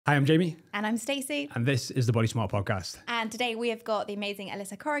Hi, I'm Jamie. And I'm Stacey. And this is the Body Smart Podcast. And today we have got the amazing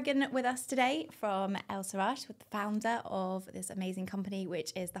Elissa Corrigan with us today from Elle Sera, with the founder of this amazing company,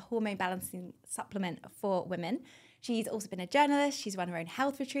 which is the hormone balancing supplement for women. She's also been a journalist. She's run her own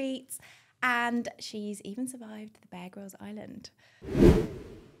health retreats. And she's even survived the Bear Grylls Island.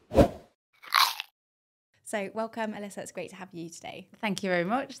 So welcome, Elissa. It's great to have you today. Thank you very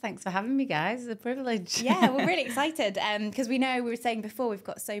much. Thanks for having me, guys. It's a privilege. Yeah, we're really excited because we know, we were saying before, we've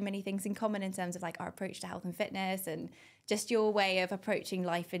got so many things in common in terms of like our approach to health and fitness and just your way of approaching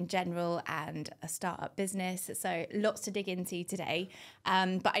life in general and a startup business. So lots to dig into today.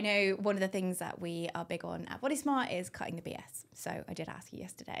 But I know one of the things that we are big on at Body Smart is cutting the BS. So I did ask you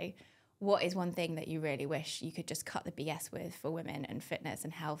yesterday, what is one thing that you really wish you could just cut the BS with for women and fitness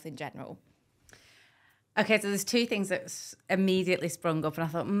and health in general? Okay, so there's two things that immediately sprung up, and I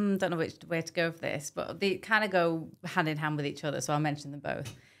thought, don't know which way to go for this, but they kind of go hand in hand with each other, so I'll mention them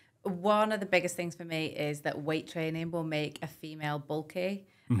both. One of the biggest things for me is that weight training will make a female bulky.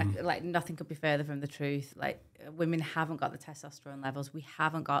 Like nothing could be further from the truth. Like women haven't got the testosterone levels, we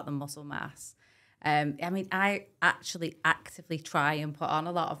haven't got the muscle mass. I actually actively try and put on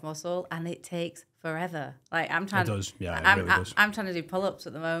a lot of muscle, and it takes forever. Like I'm trying. It does, yeah. It really does. I'm trying to do pull-ups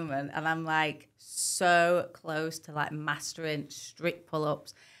at the moment, and I'm like so close to like mastering strict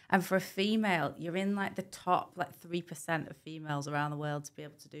pull-ups. And for a female, you're in like the top like 3% of females around the world to be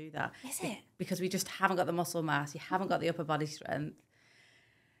able to do that. Is it? Because we just haven't got the muscle mass, you haven't got the upper body strength,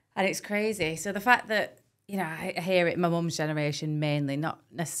 and it's crazy. So the fact that, you know, I hear it, my mum's generation mainly, not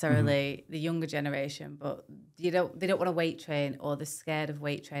necessarily the younger generation, but they don't want to weight train, or they're scared of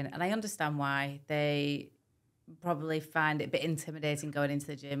weight training. And I understand why. They probably find it a bit intimidating going into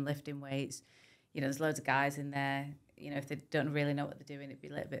the gym, lifting weights. You know, there's loads of guys in there. You know, if they don't really know what they're doing, it'd be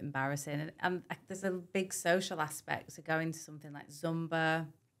a little bit embarrassing. And there's a big social aspect to going to something like Zumba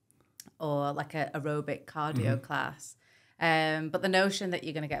or like a aerobic cardio class. But the notion that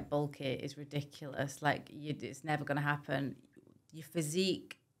you're going to get bulky is ridiculous. Like, it's never going to happen. Your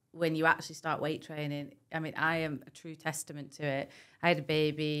physique, when you actually start weight training, I mean, I am a true testament to it. I had a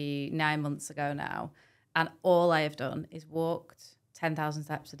baby 9 months ago now, and all I have done is walked 10,000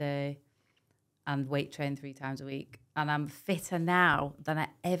 steps a day and weight trained 3 times a week. And I'm fitter now than I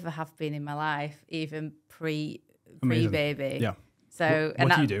ever have been in my life, even pre-baby. Yeah. So,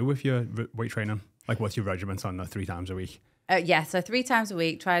 what do you do with your weight training? Like, what's your regimen on 3 times a week? So 3 times a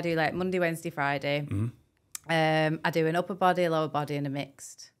week, try to do like Monday, Wednesday, Friday. I do an upper body, lower body, and a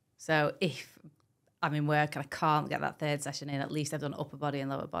mixed. So if I'm in work and I can't get that third session in, at least I've done upper body and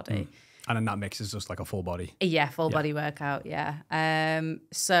lower body. And then that mix is just like a full body. Yeah, full body workout, yeah.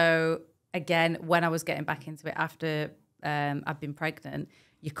 So again, when I was getting back into it after I've been pregnant,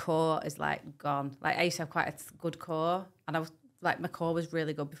 your core is like gone. Like I used to have quite a good core, and I was like, my core was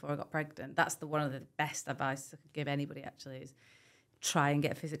really good before I got pregnant. That's one of the best advice I could give anybody, actually, is try and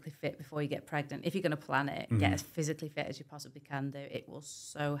get physically fit before you get pregnant. If you're going to plan it, get as physically fit as you possibly can do. It will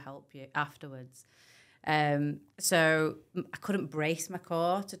so help you afterwards. So I couldn't brace my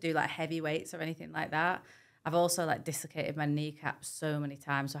core to do like heavy weights or anything like that. I've also like dislocated my kneecaps so many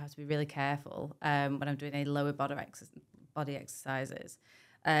times, so I have to be really careful when I'm doing any lower body exercises.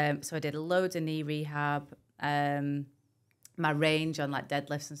 So I did loads of knee rehab. My range on like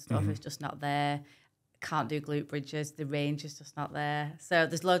deadlifts and stuff is just not there. Can't do glute bridges. The range is just not there. So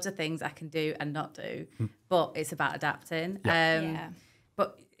there's loads of things I can do and not do, but it's about adapting.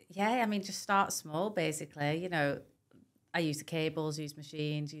 But yeah, I mean, just start small, basically. You know, I use the cables, use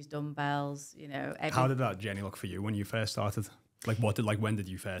machines, use dumbbells, you know. How did that journey look for you when you first started? Like, when did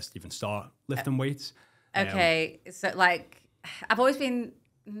you first even start lifting weights? Okay, so like, I've always been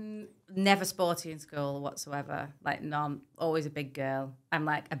never sporty in school whatsoever, like none, always a big girl. I'm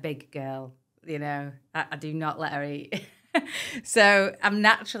like a big girl, you know, I do not let her eat. So I'm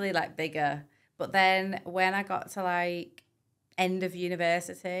naturally like bigger. But then when I got to like end of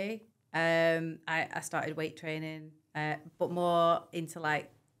university, I started weight training, but more into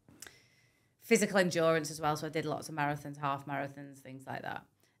like physical endurance as well. So I did lots of marathons, half marathons, things like that.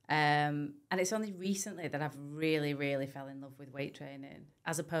 And it's only recently that I've really, really fell in love with weight training,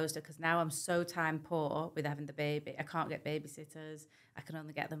 as opposed to, because now I'm so time poor with having the baby. I can't get babysitters. I can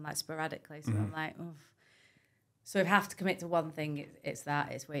only get them like sporadically. So I'm like, oof. So if I have to commit to one thing, it's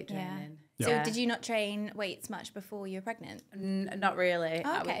weight training. Yeah. So did you not train weights much before you were pregnant? Not really.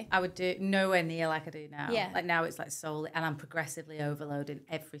 Oh, okay. I would do nowhere near like I do now. Yeah. Like now it's like solely, and I'm progressively overloading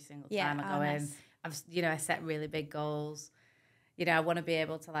every single time I go in. I set really big goals. You know, I want to be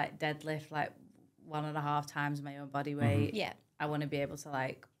able to like deadlift like 1.5 times my own body weight. Yeah. I want to be able to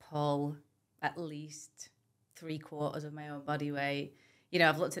like pull at least 3/4 of my own body weight. you know,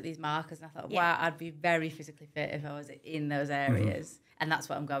 I've looked at these markers and I thought, wow, I'd be very physically fit if I was in those areas. And that's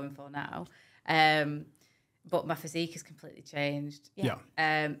what I'm going for now. But my physique has completely changed. Yeah.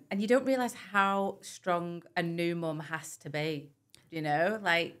 And you don't realise how strong a new mum has to be, you know,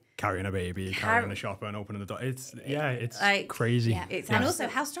 like carrying a baby, carrying a shopper and opening the door. It's like, crazy. Yeah. And also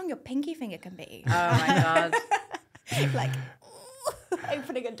how strong your pinky finger can be. Oh my God. Like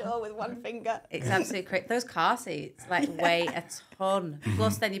opening a door with one finger. It's absolutely crazy. Those car seats like weigh a ton.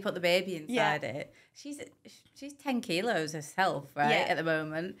 Plus then you put the baby inside it. She's 10 kilos herself, right, at the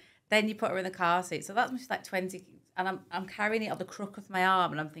moment. Then you put her in the car seat. So that's like 20. And I'm carrying it on the crook of my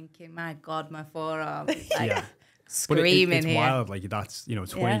arm. And I'm thinking, my God, my forearm is like screaming it's here. wild. Like that's,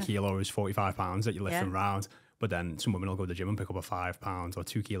 20 kilos, 45 pounds that you're lifting around. But then some women will go to the gym and pick up a 5 pound or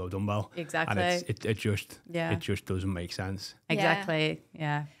 2 kilo dumbbell. Exactly. And it just doesn't make sense. Exactly.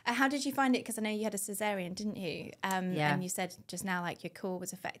 Yeah. How did you find it? Because I know you had a cesarean, didn't you? And you said just now like your core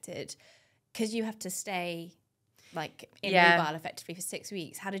was affected because you have to stay like immobile effectively for 6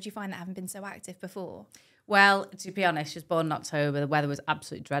 weeks. How did you find that having been so active before? Well, to be honest, she was born in October. The weather was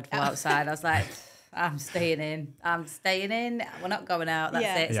absolutely dreadful outside. I was like, I'm staying in. We're not going out.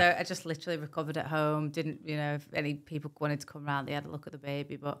 That's it. So I just literally recovered at home. Didn't, if any people wanted to come around, they had a look at the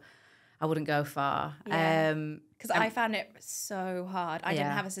baby, but I wouldn't go far. Because I found it so hard. I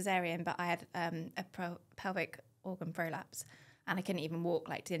didn't have a cesarean, but I had a pelvic organ prolapse. And I couldn't even walk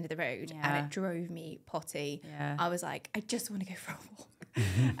like to the end of the road, and it drove me potty. Yeah. I was like, I just want to go for a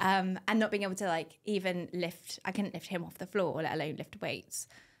walk, and not being able to like even lift. I couldn't lift him off the floor, let alone lift weights.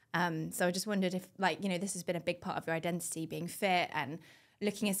 So I just wondered if this has been a big part of your identity, being fit and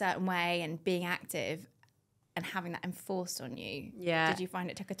looking a certain way and being active, and having that enforced on you. Yeah. Did you find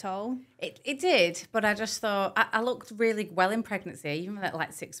it took a toll? It did, but I just thought I looked really well in pregnancy. Even at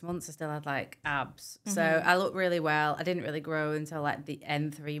like 6 months, I still had like abs. So I looked really well. I didn't really grow until like the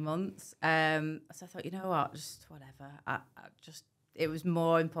end 3 months. So I thought, you know what, just whatever. It was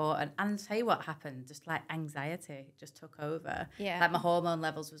more important. And I'll tell you what happened, just like anxiety just took over. Yeah. Like my hormone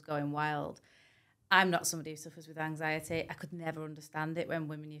levels was going wild. I'm not somebody who suffers with anxiety. I could never understand it when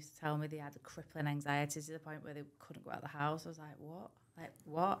women used to tell me they had crippling anxiety to the point where they couldn't go out of the house. I was like, what? Like,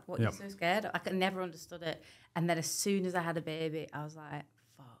 what? What are you so scared of? I could never understood it. And then as soon as I had a baby, I was like,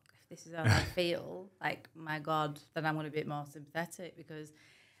 fuck, if this is how I feel, like, my God, then I'm going to be a bit more sympathetic because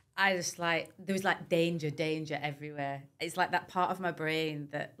I just like, there was like danger everywhere. It's like that part of my brain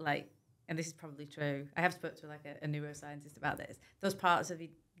that like, and this is probably true. I have spoken to like a neuroscientist about this. Those parts of the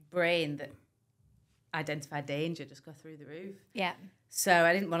brain that identify danger just go through the roof. Yeah. So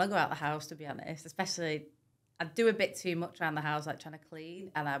I didn't want to go out the house, to be honest, especially I'd do a bit too much around the house, like trying to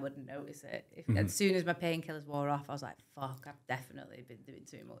clean, and I wouldn't notice it. As soon as my painkillers wore off, I was like, fuck, I've definitely been doing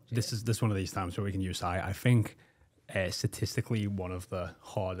too much. This is one of these times where we can use I think statistically one of the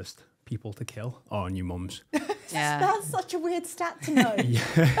hardest people to kill are new mums. That's such a weird stat to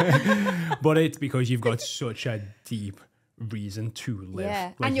know. But it's because you've got such a deep reason to live.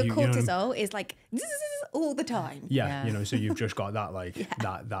 Yeah. Like and your cortisol is like all the time. Yeah. So you've just got that like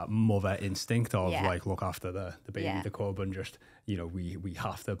that mother instinct of like look after the baby, the cub, and just we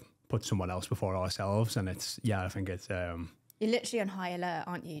have to put someone else before ourselves. And it's I think it's you're literally on high alert,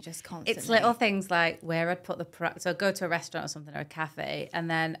 aren't you? Just constantly. It's little things like where I'd put the pram. So I'd go to a restaurant or something or a cafe, and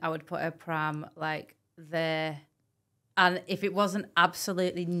then I would put a pram like there. And if it wasn't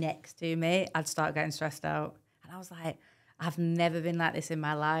absolutely next to me, I'd start getting stressed out. And I was like, I've never been like this in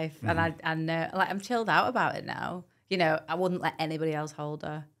my life. And I know, like, I'm chilled out about it now. I wouldn't let anybody else hold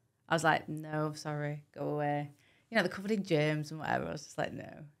her. I was like, no, sorry, go away. They're covered in germs and whatever. I was just like, no.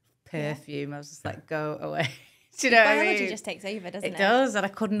 Perfume. I was just like, go away. Do you know biology what I mean? Just takes over, doesn't it? It does, and I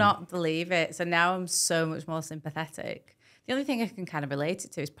could not believe it. So now I'm so much more sympathetic. The only thing I can kind of relate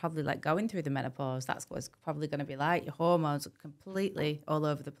it to is probably like going through the menopause. That's what it's probably going to be like. Your hormones are completely all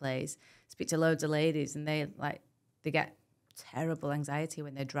over the place. Speak to loads of ladies, and they get terrible anxiety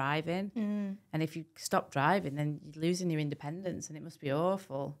when they're driving. And if you stop driving, then you're losing your independence, and it must be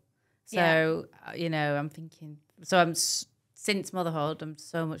awful. So, I'm thinking, since motherhood, I'm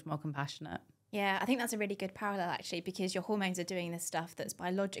so much more compassionate. Yeah, I think that's a really good parallel, actually, because your hormones are doing this stuff that's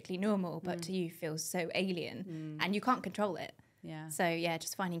biologically normal, but to you feels so alien and you can't control it. Yeah. So,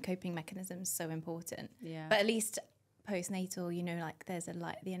 just finding coping mechanisms is so important. Yeah. But at least postnatal, like there's a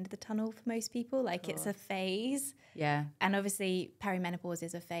light at the end of the tunnel for most people. Like it's a phase. Yeah. And obviously perimenopause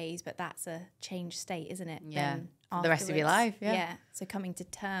is a phase, but that's a changed state, isn't it? Yeah. For the rest of your life. Yeah. Yeah. So coming to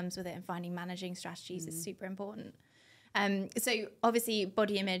terms with it and finding managing strategies is super important. So obviously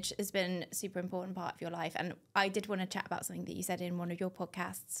body image has been a super important part of your life. And I did want to chat about something that you said in one of your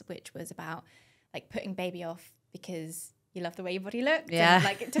podcasts, which was about like putting baby off because you love the way your body looked. Yeah. And,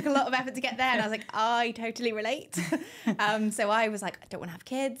 like, it took a lot of effort to get there. And I was like, I totally relate. So I was like, I don't want to have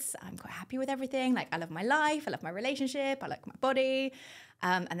kids. I'm quite happy with everything. Like, I love my life. I love my relationship. I like my body.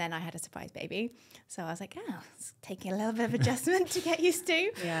 And then I had a surprise baby. So I was like, oh, it's taking a little bit of adjustment to get used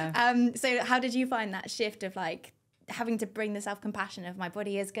to. Yeah. So how did you find that shift of like having to bring the self-compassion of my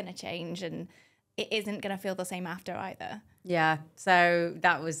body is going to change and it isn't going to feel the same after either? Yeah. So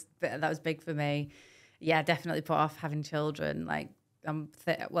that was big for me. Yeah, definitely put off having children. Like I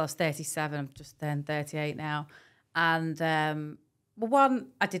was 37, I'm just turned 38 now. And one,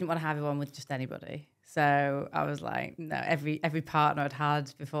 I didn't want to have one with just anybody. So I was like, no, every partner I'd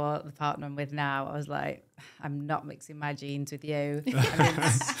had before the partner I'm with now, I was like, I'm not mixing my genes with you.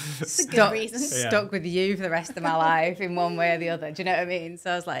 Stuck with you for the rest of my life in one way or the other. Do you know what I mean? So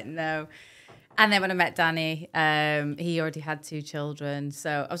I was like, no. And then when I met Danny, he already had 2 children.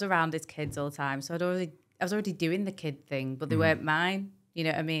 So I was around his kids all the time. So I was already doing the kid thing, but they weren't mine. You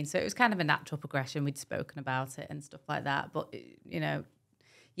know what I mean? So it was kind of a natural progression. We'd spoken about it and stuff like that. But, you know,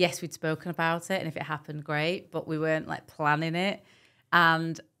 yes, we'd spoken about it. And if it happened, great. But we weren't like planning it.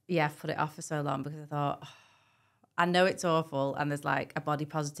 And yeah, I've put it off for so long because I thought, oh, I know it's awful. And there's like a body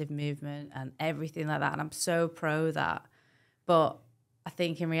positive movement and everything like that. And I'm so pro that. But I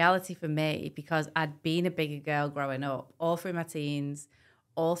think in reality for me, because I'd been a bigger girl growing up, all through my teens,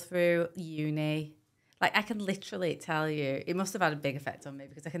 all through uni, like I can literally tell you, it must have had a big effect on me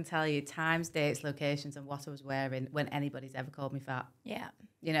because I can tell you times, dates, locations and what I was wearing when anybody's ever called me fat. Yeah.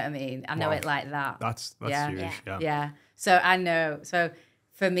 You know what I mean? I know it like that. That's huge. Yeah. So I know. So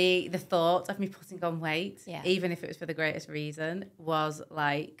for me, the thought of me putting on weight, even if it was for the greatest reason, was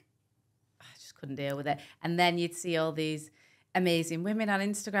like, I just couldn't deal with it. And then you'd see all these amazing women on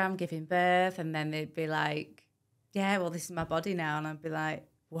Instagram giving birth, and then they'd be like, yeah, well, this is my body now. And I'd be like,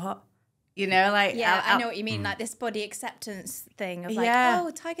 what? You know, like... Yeah, I know what you mean. Like this body acceptance thing of like,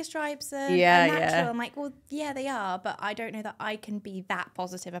 oh, tiger stripes are natural. I'm like, well, yeah, they are, but I don't know that I can be that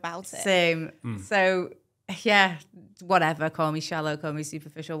positive about it. Same. So, yeah, whatever. Call me shallow, call me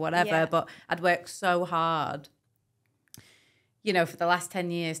superficial, whatever. Yeah. But I'd worked so hard, you know, for the last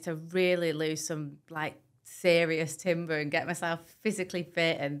 10 years to really lose some, like, serious timber and get myself physically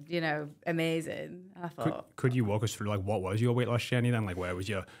fit and, you know, amazing. And I thought... Could you walk us through, like, what was your weight loss journey then? Like, where was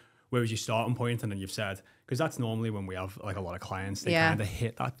your starting point? And then you've said, because that's normally when we have like a lot of clients, they kind of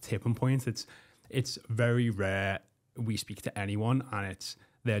hit that tipping point. It's very rare we speak to anyone and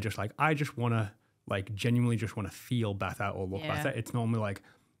they're just like, I just want to like genuinely just want to feel better or look better. It's normally like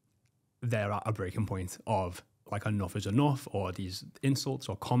they're at a breaking point of like enough is enough, or these insults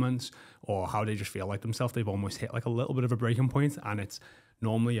or comments or how they just feel like themselves. They've almost hit like a little bit of a breaking point, and it's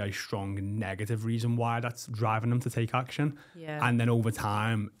normally a strong negative reason why that's driving them to take action. Yeah. And then over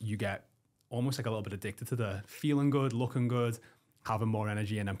time, you get almost like a little bit addicted to the feeling good, looking good, having more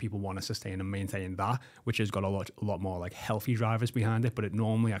energy, and then people want to sustain and maintain that, which has got a lot more like healthy drivers behind it, but it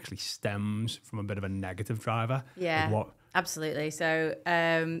normally actually stems from a bit of a negative driver. Yeah, like absolutely. So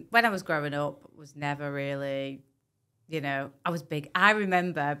when I was growing up, was never really, you know, I was big. I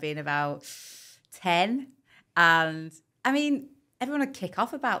remember being about 10, and I mean, everyone would kick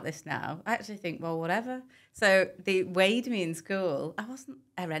off about this now. I actually think, well, whatever. So they weighed me in school. I wasn't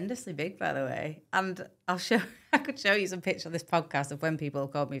horrendously big, by the way. And I could show you some pictures on this podcast of when people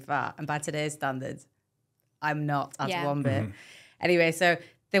called me fat. And by today's standards, I'm not at one bit. Mm-hmm. Anyway, so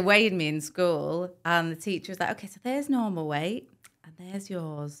they weighed me in school and the teacher was like, okay, so there's normal weight and there's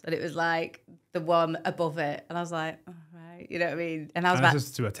yours. And it was like the one above it. And I was like, oh, right. You know what I mean? And I was about... This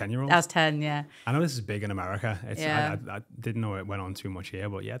is to a 10-year-old? I was 10, yeah. I know this is big in America. I didn't know it went on too much here,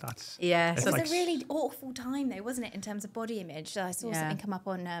 but yeah, that's... Yeah. So it was a really awful time though, wasn't it, in terms of body image? So I saw something come up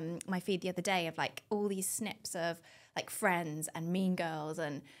on my feed the other day of like all these snips of like Friends and Mean Girls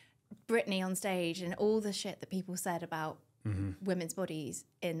and Britney on stage and all the shit that people said about women's bodies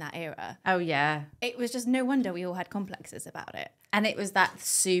in that era. Oh, yeah. It was just no wonder we all had complexes about it. And it was that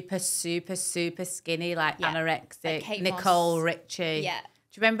super, super, super skinny, like anorexic, like Nicole Richie. Yeah.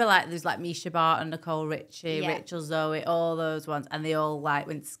 Do you remember like there's like Misha Barton, Nicole Richie, Rachel Zoe, all those ones, and they all like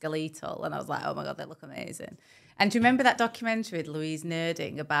went skeletal, and I was like, oh my God, they look amazing. And do you remember that documentary with Louise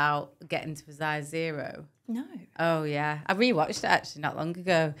Nerding about getting to a size 0? No. Oh yeah, I rewatched it actually not long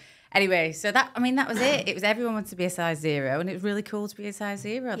ago. Anyway, so that was it. It was everyone wanted to be a size 0, and it was really cool to be a size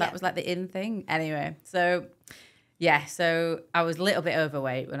 0. Yeah. That was like the in thing. Anyway, so yeah, so I was a little bit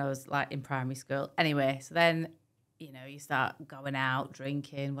overweight when I was like in primary school. Anyway, so then, you know, you start going out,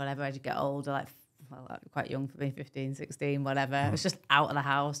 drinking, whatever, as you get older, like quite young for me, 15, 16, whatever. I was just out of the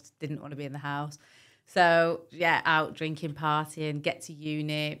house, didn't want to be in the house. So yeah, out drinking, partying, get to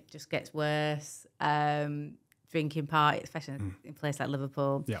uni, just gets worse. drinking party, especially in a place like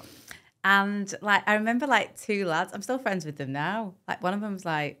Liverpool. Yeah. And like, I remember like 2 lads, I'm still friends with them now. Like one of them was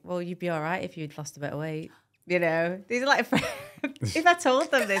like, well, you'd be all right if you'd lost a bit of weight. You know, these are like, if I told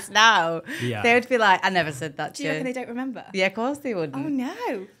them this now, they would be like, I never said that to you. Do you reckon they don't remember? Yeah, of course they wouldn't. Oh,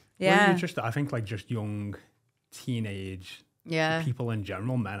 no. Yeah. Well, I think like just young teenage people in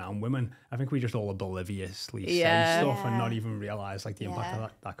general, men and women, I think we just all obliviously say stuff and not even realise like the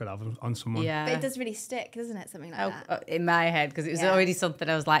impact that could have on someone. Yeah. But it does really stick, doesn't it? Something like that. In my head, because it was already something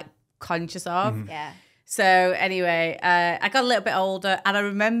I was like conscious of. Yeah. So anyway, I got a little bit older and I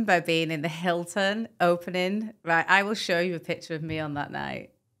remember being in the Hilton opening, right? I will show you a picture of me on that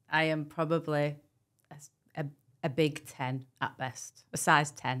night. I am probably a big 10 at best, a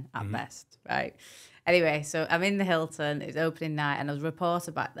size 10 at best, right? Anyway, so I'm in the Hilton, it's opening night and I was a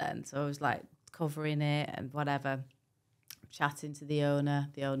reporter back then. So I was like covering it and whatever, chatting to the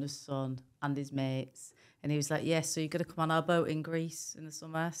owner's son and his mates. And he was like, yes, so you're going to come on our boat in Greece in the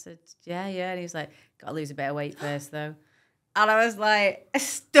summer? I said, yeah. And he was like, got to lose a bit of weight first, though. And I was like,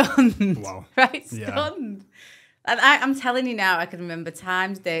 stunned. Wow. Right? Stunned. And I'm telling you now, I can remember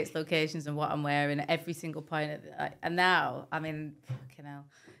times, dates, locations, and what I'm wearing at every single point. And now, I mean, fucking hell.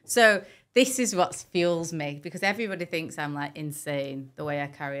 So this is what fuels me, because everybody thinks I'm, like, insane the way I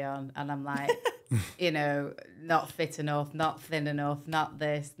carry on. And I'm like, you know, not fit enough, not thin enough, not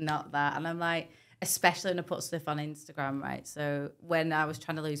this, not that. And I'm like... especially when I put stuff on Instagram, right? So when I was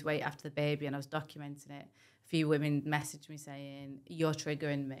trying to lose weight after the baby and I was documenting it, a few women messaged me saying, you're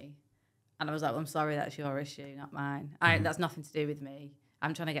triggering me. And I was like, well, I'm sorry, that's your issue, not mine. That's nothing to do with me.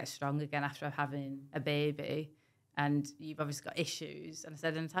 I'm trying to get strong again after having a baby. And you've obviously got issues. And I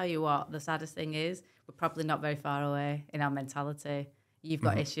said, and I tell you what, the saddest thing is we're probably not very far away in our mentality. You've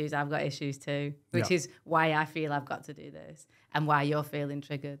got issues, I've got issues too, which is why I feel I've got to do this and why you're feeling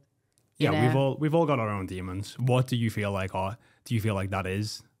triggered. Yeah, we've all got our own demons. What do you feel like, or do you feel like that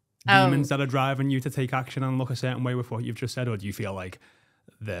is demons that are driving you to take action and look a certain way with what you've just said, or do you feel like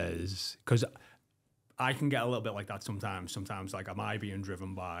there's, because I can get a little bit like that sometimes. Sometimes, like, am I being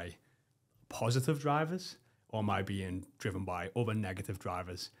driven by positive drivers, or am I being driven by other negative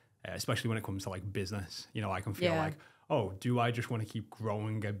drivers? Especially when it comes to like business, you know, I can feel like, oh, do I just want to keep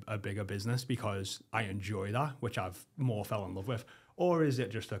growing a bigger business because I enjoy that, which I've more fell in love with, or is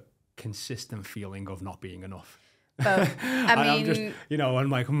it just a consistent feeling of not being enough? I mean, I'm just, you know,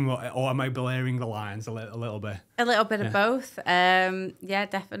 I'm like, or am I blurring the lines a little bit? A little bit of both. Yeah,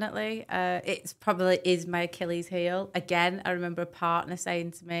 definitely. It's probably is my Achilles heel. Again, I remember a partner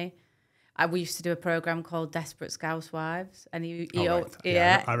saying to me, we used to do a program called Desperate Housewives, and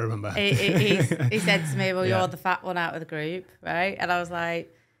I remember. He said to me, well, you're the fat one out of the group, right? And I was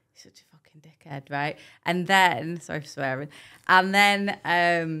like, you're such a fucking dickhead, right? And then, sorry for swearing, and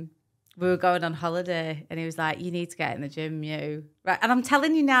then we were going on holiday and he was like, you need to get in the gym, you. Right. And I'm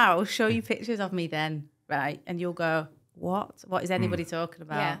telling you now, I'll show you pictures of me then, right? And you'll go, what? What is anybody talking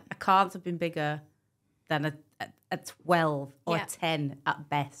about? Yeah. I can't have been bigger than a 12 or a 10 at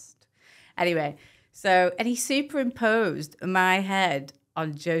best. Anyway, so, and he superimposed my head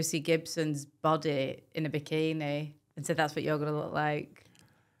on Josie Gibson's body in a bikini and said, that's what you're going to look like.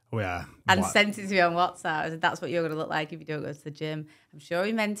 Oh, yeah. And sent it to me on WhatsApp. I said, that's what you're going to look like if you don't go to the gym. I'm sure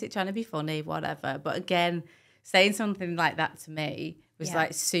he meant it trying to be funny, whatever. But again, saying something like that to me was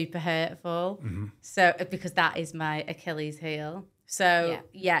like super hurtful. Mm-hmm. So, because that is my Achilles heel. So,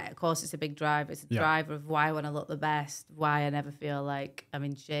 of course, it's a big driver. It's a driver of why I want to look the best, why I never feel like I'm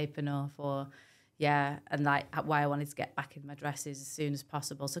in shape enough, or, and like why I wanted to get back in my dresses as soon as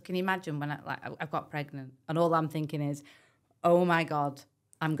possible. So can you imagine when I got pregnant and all I'm thinking is, oh my God,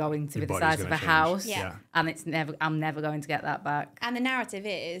 I'm going to be the size of a house, and I'm never going to get that back. And the narrative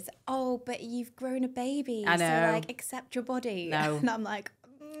is, oh, but you've grown a baby, I know. so like accept your body. No, and I'm like,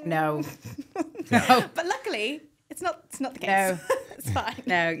 no. But luckily, it's not the case. No, it's fine.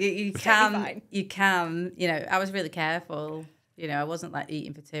 No, you can. You know, I was really careful. You know, I wasn't like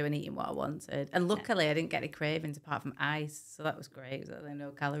eating for two and eating what I wanted. And luckily, I didn't get any cravings apart from ice, so that was great. So there were no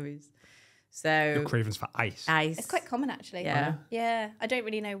calories. So your cravings for ice. It's quite common, actually. Yeah. I don't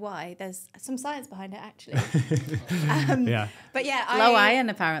really know why. There's some science behind it, actually. But low iron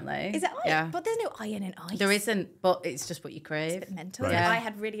apparently. Is it iron? Yeah. But there's no iron in ice. There isn't, but it's just what you crave. It's a bit mental. Right. Yeah. I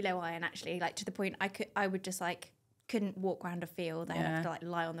had really low iron, actually, like to the point I would just like couldn't walk around a field. I had to like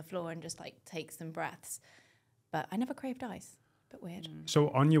lie on the floor and just like take some breaths. But I never craved ice. A bit weird. So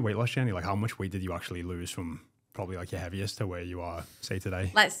on your weight loss journey, like how much weight did you actually lose from probably like your heaviest to where you are, say,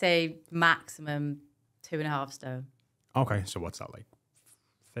 today? Let's say maximum 2.5 stone. Okay, so what's that, like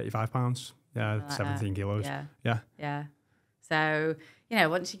 35 pounds? Yeah, 17 kilos. Yeah. So, you know,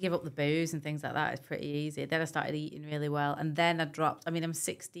 once you give up the booze and things like that, it's pretty easy. Then I started eating really well. And then I dropped, I'm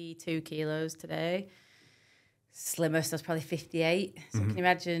 62 kilos today. Slimmest, I was probably 58. So can you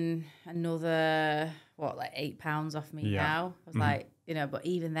imagine another, 8 pounds off me now? I was like, you know, but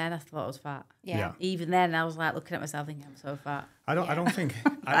even then I thought I was fat. Yeah. Even then I was like looking at myself thinking I'm so fat. I don't think,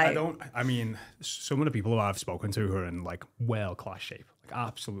 I mean, some of the people who I've spoken to who are in like world-class shape, like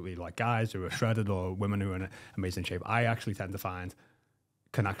absolutely like guys who are shredded or women who are in amazing shape, I actually tend to find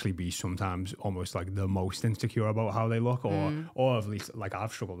can actually be sometimes almost like the most insecure about how they look, or at least like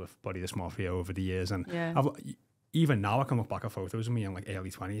I've struggled with body dysmorphia over the years, and even now I can look back at photos of me in like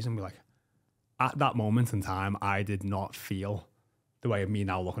early 20s and be like, at that moment in time, I did not feel the way me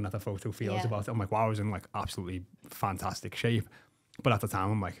now looking at the photo feels about it. I'm like, wow, I was in like absolutely fantastic shape, but at the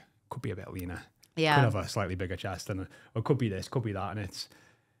time I'm like, could be a bit leaner, could have a slightly bigger chest, and or could be this, could be that, and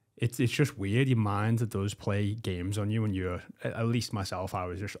it's just weird. Your mind does play games on you, and you're, at least myself, I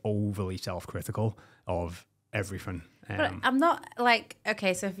was just overly self-critical of everything. But I'm not like,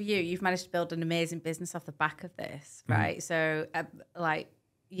 okay, so for you, you've managed to build an amazing business off the back of this, right? So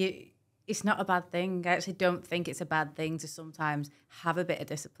it's not a bad thing. I actually don't think it's a bad thing to sometimes have a bit of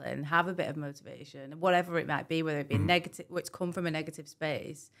discipline, have a bit of motivation, whatever it might be, whether it be negative, it's come from a negative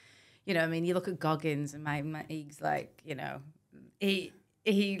space. You know, I mean, you look at Goggins and he's like, you know, he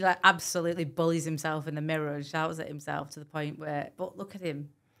like absolutely bullies himself in the mirror and shouts at himself to the point where, but look at him,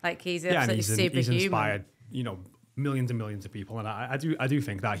 like he's absolutely superhuman. He's inspired, you know, millions and millions of people, and I do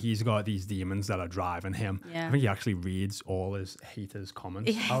think that he's got these demons that are driving him. I think he actually reads all his haters'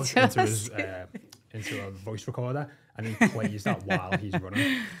 comments out into a voice recorder, and he plays that while he's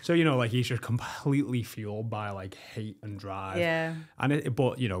running. So, you know, like he's just completely fueled by like hate and drive. And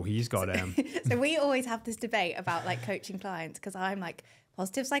but you know, he's got So we always have this debate about like coaching clients, because I'm like,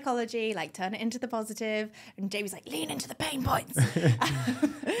 positive psychology, like turn it into the positive, and Jamie's like, lean into the pain points.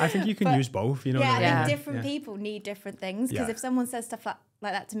 I think you can use both, you know. I think different people need different things, because if someone says stuff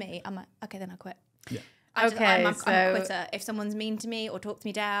like that to me, I'm like, okay, then I'll quit. I'm a quitter. If someone's mean to me or talks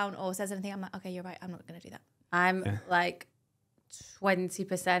me down or says anything, I'm like, okay, you're right, I'm not going to do that. I'm like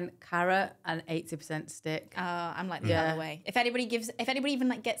 20% carrot and 80% stick. I'm like the other way. If anybody even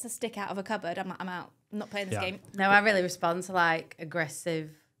like gets a stick out of a cupboard, I'm like, I'm out. I'm not playing this game. No, I really respond to like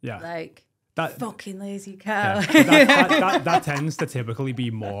aggressive, like that fucking lazy cow. That tends to typically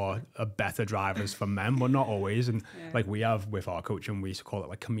be more better drivers for men, but not always. And like we have with our coaching, we used to call it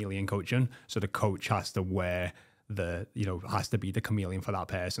like chameleon coaching. So the coach has to wear has to be the chameleon for that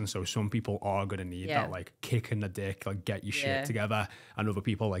person. So some people are going to need that like kick in the dick, like get your shit together, and other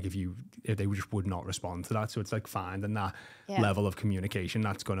people, like if they just would not respond to that. So it's like finding that level of communication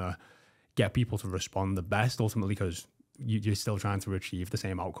that's going to get people to respond the best ultimately, because you're still trying to achieve the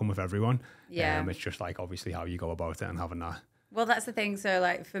same outcome with everyone. It's just like obviously how you go about it and having that. Well, that's the thing. So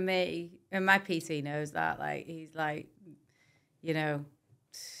like for me, and my PT knows that, like he's like, you know,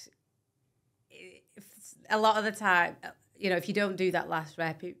 a lot of the time, you know, if you don't do that last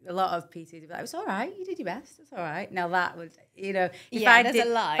rep, a lot of PTs would be like, it's all right, you did your best, it's all right. Now that would, you know, if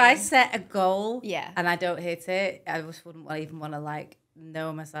I set a goal and I don't hit it, I just wouldn't even want to like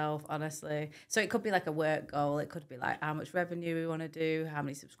know myself, honestly. So it could be like a work goal, it could be like how much revenue we want to do, how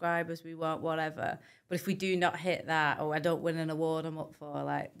many subscribers we want, whatever. But if we do not hit that, or I don't win an award I'm up for,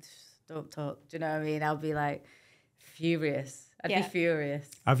 like, don't talk, do you know what I mean? I'll be like furious. I'd be furious.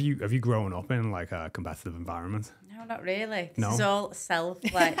 Have you grown up in like a competitive environment? No, not really. This is all self,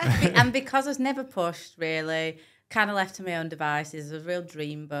 like, and because I was never pushed, really, kind of left to my own devices. It was a real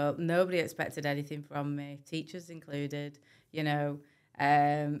dreamboat. Nobody expected anything from me, teachers included. You know,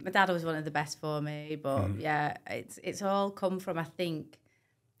 my dad was one of the best for me, but it's all come from, I think,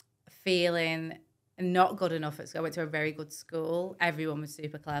 feeling not good enough at school. I went to a very good school. Everyone was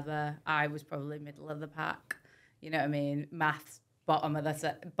super clever. I was probably middle of the pack. You know what I mean? Maths, bottom of the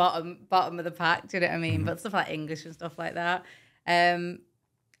pack. Do you know what I mean? But stuff like English and stuff like that.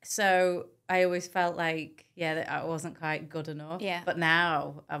 So I always felt like, that I wasn't quite good enough. Yeah. But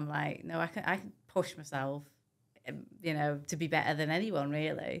now I'm like, no, I can push myself, you know, to be better than anyone,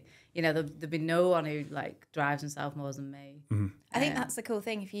 really. You know, there'll be no one who like drives himself more than me. I think that's the cool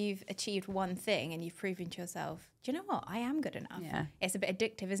thing. If you've achieved one thing and you've proven to yourself, do you know what? I am good enough. Yeah. It's a bit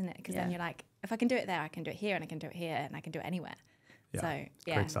addictive, isn't it? Because then you're like, if I can do it there, I can do it here, and I can do it here, and I can do it anywhere. So,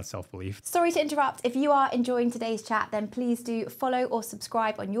 creates that self-belief. Sorry to interrupt. If you are enjoying today's chat, then please do follow or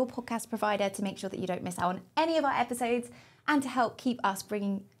subscribe on your podcast provider to make sure that you don't miss out on any of our episodes, and to help keep us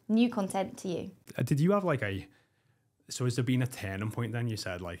bringing new content to you. Did you have like so has there been a turning point then? You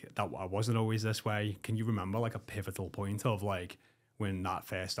said like that I wasn't always this way. Can you remember like a pivotal point of like when that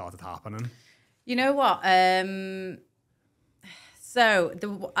first started happening? You know what? So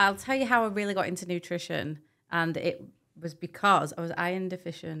I'll tell you how I really got into nutrition, and it was because I was iron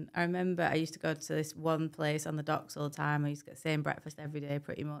deficient. I remember I used to go to this one place on the docks all the time. I used to get the same breakfast every day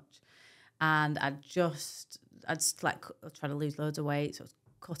pretty much. And I'd just like trying to lose loads of weight. So I was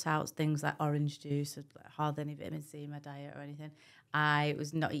cut out things like orange juice, hardly any vitamin C in my diet or anything. I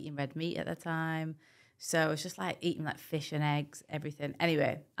was not eating red meat at the time. So I was just like eating like fish and eggs, everything.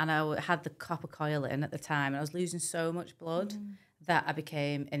 Anyway, and I had the copper coil in at the time, and I was losing so much blood that I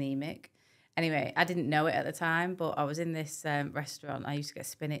became anemic. Anyway, I didn't know it at the time, but I was in this restaurant. I used to get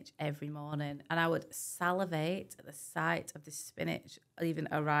spinach every morning, and I would salivate at the sight of this spinach even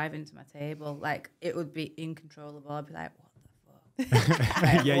arriving to my table. Like, it would be uncontrollable. I'd be like, what the fuck?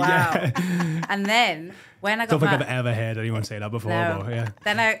 Like, yeah, wow. yeah. And then when I got Don't think back, I've ever heard anyone say that before. no, But yeah.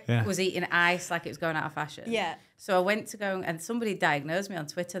 then I was eating ice like it was going out of fashion. Yeah. So I went to go, and somebody diagnosed me on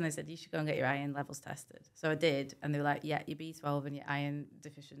Twitter, and they said, you should go and get your iron levels tested. So I did, and they were like, yeah, you're B12 and you're iron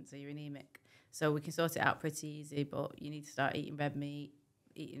deficient, so you're anemic. So we can sort it out pretty easy, but you need to start eating red meat,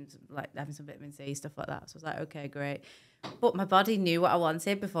 having some vitamin C, stuff like that. So I was like, okay, great. But my body knew what I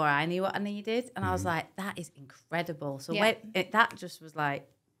wanted before I knew what I needed. And I was like, that is incredible. So that just was like,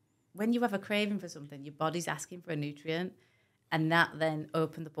 when you have a craving for something, your body's asking for a nutrient. And that then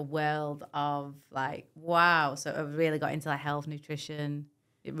opened up a world of like, wow. So I really got into like health, nutrition,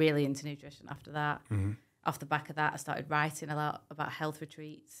 really into nutrition after that. Mm-hmm. Off the back of that, I started writing a lot about health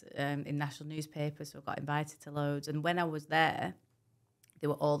retreats in national newspapers. So I got invited to loads. And when I was there, they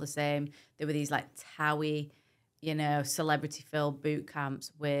were all the same. There were these like TOWIE, celebrity-filled boot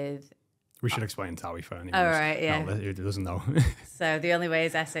camps with... We should explain TOWIE for anyone who doesn't know. So The Only Way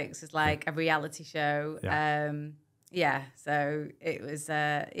is Essex is like a reality show. Yeah. So it was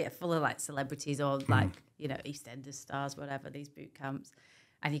full of like celebrities or like, EastEnders stars, whatever, these boot camps.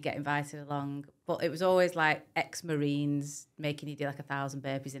 And you get invited along. But it was always like ex-Marines making you do like 1,000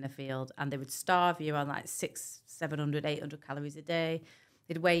 burpees in a field. And they would starve you on like 600, 700, 800 calories a day.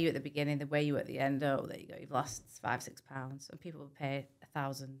 They'd weigh you at the beginning, they'd weigh you at the end. Oh, there you go, you've lost 5-6 pounds. And people would pay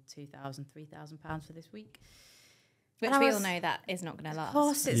 1,000, 2,000, 3,000 pounds for this week. Which we all know that is not going to last. Of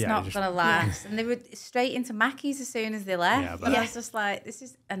course it's not going to last. And they were straight into Mackey's as soon as they left. And I was just like, this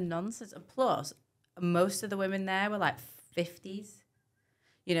is a nonsense. And plus, most of the women there were like 50s.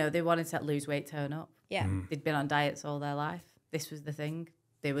 They wanted to lose weight, turn up. Yeah. They'd been on diets all their life. This was the thing.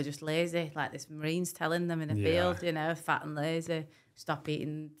 They were just lazy. Like this Marine's telling them in the field, fat and lazy. Stop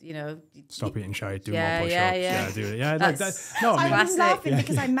eating, Stop eating shite, do more push-ups. Do it. Yeah, I'm laughing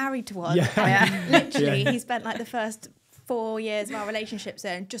because I'm married to one. Yeah. Literally, he spent like the first 4 years of our relationship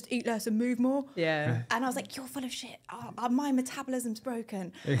saying, just eat less and move more. Yeah. And I was like, you're full of shit. My metabolism's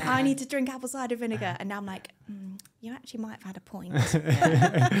broken. I need to drink apple cider vinegar. And now I'm like, you actually might have had a point.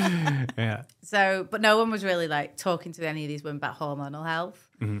 Yeah. So, but no one was really like talking to any of these women about hormonal health.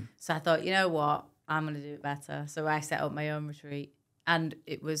 Mm-hmm. So I thought, you know what? I'm going to do it better. So I set up my own retreat. And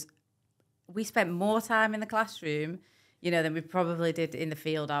we spent more time in the classroom, than we probably did in the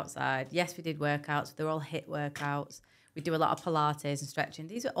field outside. Yes, we did workouts. They're all HIIT workouts. We do a lot of Pilates and stretching.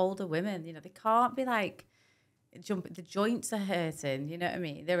 These are older women, they can't be like, the joints are hurting, you know what I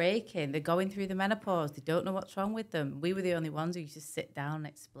mean? They're aching. They're going through the menopause. They don't know what's wrong with them. We were the only ones who used to sit down and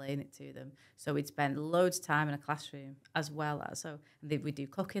explain it to them. So we'd spend loads of time in a classroom as well as, we'd do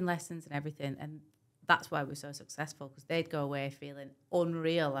cooking lessons and everything. And that's why we're so successful, because they'd go away feeling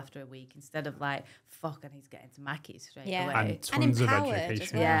unreal after a week instead of like, fuck, I need to get into Mackey's straight away. And tons of education.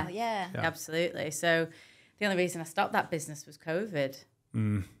 As well. Yeah, absolutely. So the only reason I stopped that business was COVID.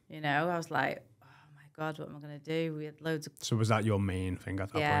 I was like, oh my God, what am I going to do? We had loads of... So was that your main thing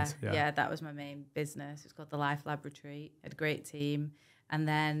at that point? Yeah, that was my main business. It's called the Life Lab Retreat. I had a great team. And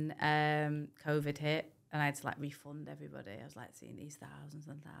then COVID hit and I had to like refund everybody. I was like seeing these thousands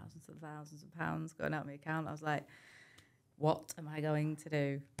and thousands and thousands of pounds going out of my account. I was like, what am I going to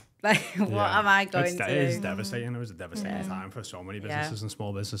do? Like, what am I going to do? It is devastating. It was a devastating time for so many businesses and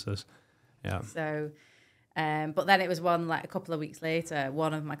small businesses. Yeah. So... but then it was a couple of weeks later,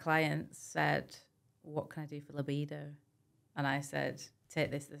 one of my clients said, what can I do for libido? And I said,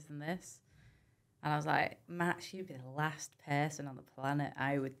 take this, this, and this. And I was like, Matt, you'd be the last person on the planet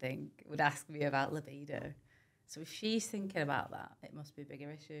I would think would ask me about libido. So if she's thinking about that, it must be a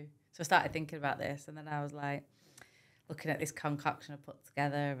bigger issue. So I started thinking about this, and then I was like, looking at this concoction I put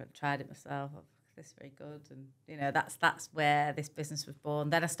together and tried it myself. This is very good, and that's where this business was born.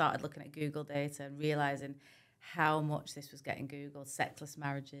 Then I started looking at Google data and realizing how much this was getting Googled: sexless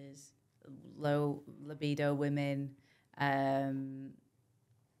marriages, low libido women,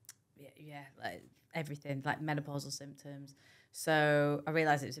 like everything, like menopausal symptoms. So I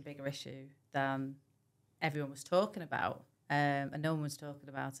realized it was a bigger issue than everyone was talking about. and no one was talking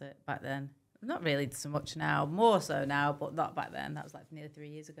about it back then. Not really so much now, more so now, but not back then. That was like nearly 3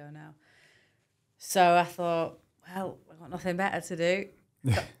 years ago now. So I thought, well, I've got nothing better to do.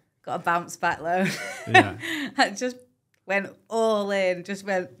 Got a bounce back loan. Yeah. I just went all in, just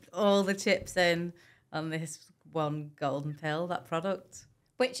went all the chips in on this one golden pill, that product.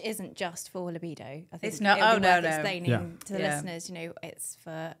 Which isn't just for libido. I think It's not. it'll be worth No. explaining to the listeners, you know, it's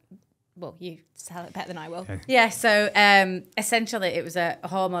for, well, you tell it better than I will. Okay. Yeah, so essentially it was a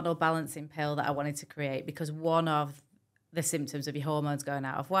hormonal balancing pill that I wanted to create because one of the symptoms of your hormones going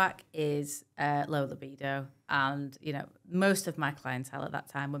out of whack is low libido. And, you know, most of my clientele at that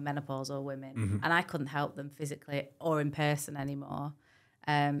time were menopausal women, and I couldn't help them physically or in person anymore.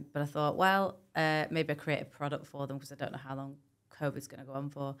 But I thought, well, maybe I create a product for them because I don't know how long COVID's going to go on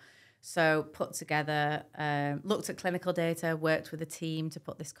for. So put together, looked at clinical data, worked with a team to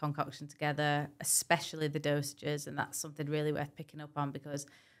put this concoction together, especially the dosages. And that's something really worth picking up on because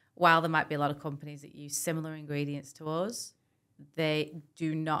while there might be a lot of companies that use similar ingredients to us, they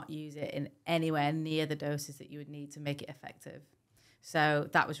do not use it in anywhere near the doses that you would need to make it effective. So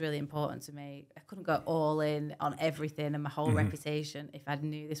that was really important to me. I couldn't go all in on everything and my whole reputation if I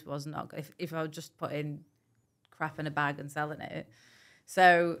knew this was not good, if I was just putting crap in a bag and selling it.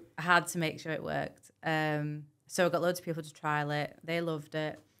 So I had to make sure it worked. So I got loads of people to trial it. They loved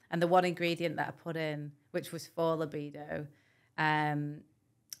it. And the one ingredient that I put in, which was for libido,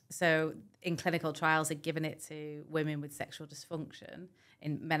 so in clinical trials, they'd given it to women with sexual dysfunction,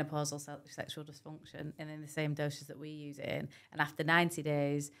 in menopausal sexual dysfunction, and in the same doses that we use it in. And after 90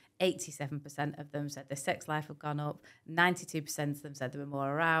 days, 87% of them said their sex life had gone up, 92% of them said they were more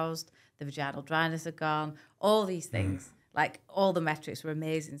aroused, the vaginal dryness had gone, all these things. Like, all the metrics were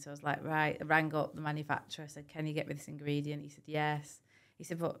amazing. So I was like, right, I rang up the manufacturer, I said, can you get me this ingredient? He said, yes. He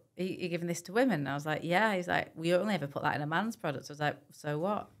said, but are you giving this to women? And I was like, yeah. He's like, we only ever put that in a man's product. So I was like, so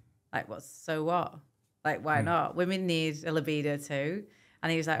what? Like, so what? Like, why not? Women need a libido too.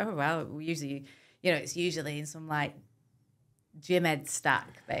 And he was like, oh, well, we usually, you know, it's usually in some like gym ed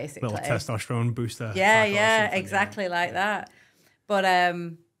stack, basically. Little testosterone booster. Yeah, exactly like that. But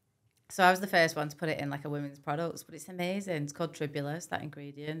so I was the first one to put it in like a women's products, but it's amazing. It's called Tribulus, that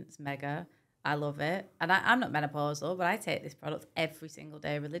ingredient. It's mega. I love it. And I'm not menopausal, but I take this product every single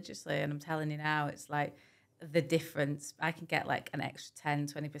day religiously. And I'm telling you now, it's like the difference. I can get like an extra 10,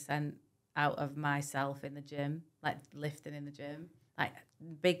 20% out of myself in the gym, like lifting in the gym. Like,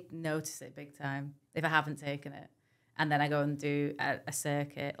 notice it big time if I haven't taken it. And then I go and do a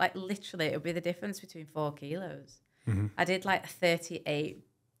circuit. Like, literally, it would be the difference between 4 kilos. I did like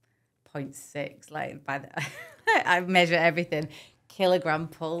 38.6, like, by the I measure everything. Kilogram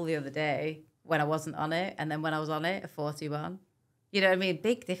pull the other day when I wasn't on it. And then when I was on it, a 41. You know what I mean?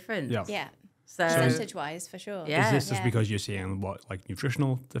 Big difference. Yeah. So percentage-wise, for sure. Yeah. Is this just because you're seeing what, like,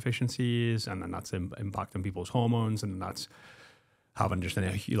 nutritional deficiencies, and then that's impacting people's hormones, and that's having just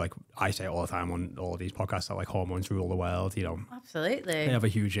like I say all the time on all of these podcasts that like hormones rule the world, you know. Absolutely. They have a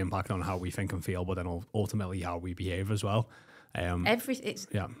huge impact on how we think and feel, but then ultimately how we behave as well. It's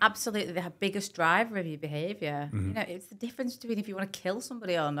absolutely the biggest driver of your behaviour. You know, it's the difference between if you want to kill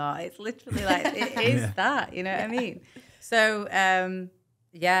somebody or not. It's literally like, it is that, you know what I mean? So,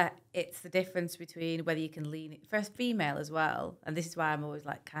 it's the difference between whether you can lean it for a female as well. And this is why I'm always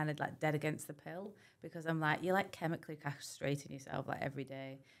like kind of like dead against the pill, because I'm like, you're like chemically castrating yourself like every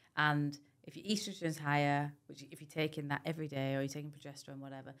day. And if your estrogen's higher, which if you're taking that every day, or you're taking progesterone,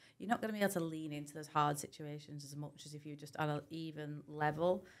 whatever, you're not going to be able to lean into those hard situations as much as if you're just on an even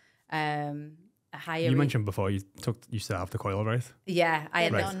level. A higher. You mentioned before you still have the coil, right? Yeah, I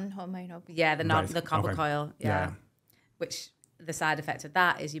had non-hormonal. Yeah, the copper Okay. coil. Yeah. Which the side effect of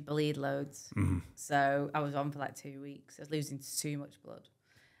that is you bleed loads. So I was on for like 2 weeks. I was losing too much blood.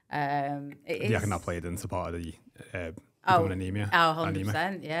 Do you reckon that played into part of the becoming anemia? Oh,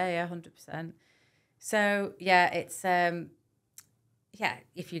 100%. Yeah, 100%. So, yeah, it's...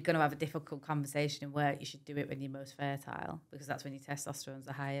 if you're going to have a difficult conversation in work, you should do it when you're most fertile, because that's when your testosterone's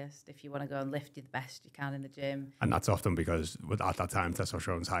the highest. If you want to go and lift you the best you can in the gym. And that's often because at that time,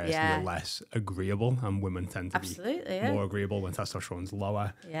 testosterone's highest and you're less agreeable, and women tend to be more agreeable when testosterone's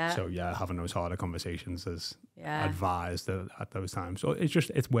lower. Yeah. So, having those harder conversations is advised at those times. So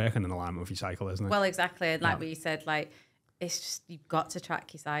it's working in alignment with your cycle, isn't it? Well, exactly. And like we said, like, it's just, you've got to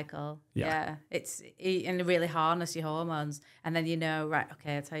track your cycle. Yeah. It's, and really harness your hormones. And then, you know, right,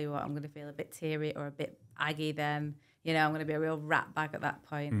 okay, I'll tell you what, I'm going to feel a bit teary or a bit aggy then. You know, I'm going to be a real rat bag at that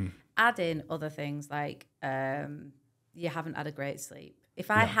point. Add in other things like you haven't had a great sleep.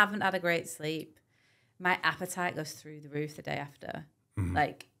 If I haven't had a great sleep, my appetite goes through the roof the day after.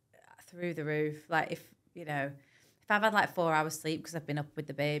 Like, through the roof. Like, if I've had like 4 hours sleep because I've been up with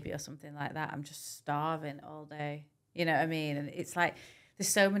the baby or something like that, I'm just starving all day. You know what I mean? And it's like, there's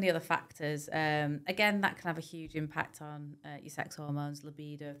so many other factors. Again, that can have a huge impact on your sex hormones,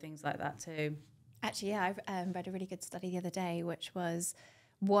 libido, things like that too. Actually, yeah, I read a really good study the other day, which was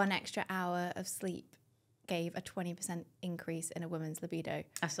 1 extra hour of sleep gave a 20% increase in a woman's libido.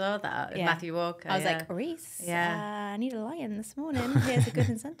 I saw that in Matthew Walker. I was like, Reese, I need a lion this morning. Here's a good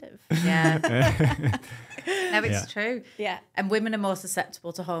incentive. Yeah. No, it's true. Yeah. And women are more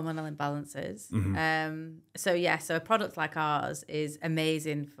susceptible to hormonal imbalances. So a product like ours is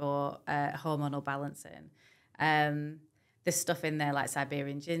amazing for hormonal balancing. There's stuff in there like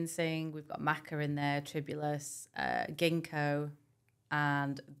Siberian ginseng. We've got maca in there, tribulus, ginkgo,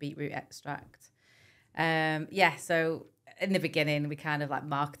 and beetroot extract. So in the beginning, we kind of like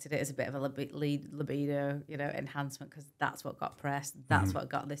marketed it as a bit of a libido, enhancement, because that's what got press. That's what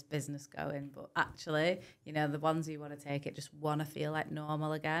got this business going. But actually, the ones who want to take it just want to feel like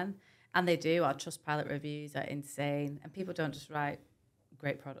normal again. And they do. Our Trustpilot reviews are insane. And people don't just write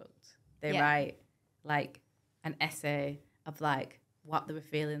great product. They write like an essay of like what they were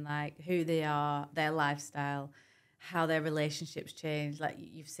feeling like, who they are, their lifestyle, how their relationships change. Like,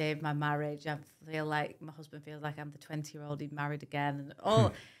 you've saved my marriage. I feel like my husband feels like I'm the 20-year-old he'd married again. And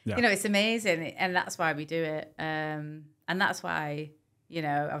all, it's amazing. And that's why we do it. And that's why,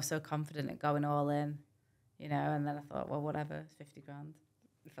 I was so confident at going all in, and then I thought, well, whatever, 50 grand.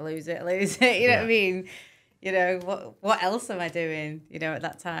 If I lose it, I lose it. You know what I mean? What else am I doing, at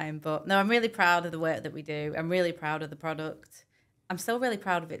that time? But no, I'm really proud of the work that we do. I'm really proud of the product. I'm still really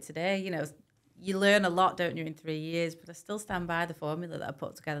proud of it today. You learn a lot, don't you, in 3 years, but I still stand by the formula that I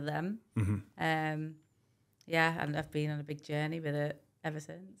put together then. And I've been on a big journey with it ever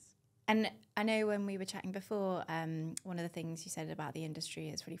since. And I know when we were chatting before, one of the things you said about the industry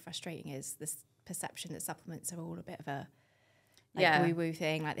is really frustrating is this perception that supplements are all a bit of a woo-woo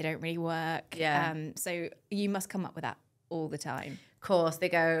thing, like they don't really work. So you must come up with that all the time. Of course, they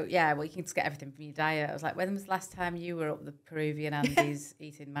go, well, you can just get everything from your diet. I was like, when was the last time you were up the Peruvian Andes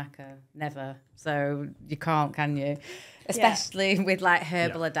eating maca? Never. So you can't, can you? Especially with like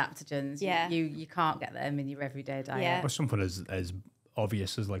herbal adaptogens. You can't get them in your everyday diet. Or something as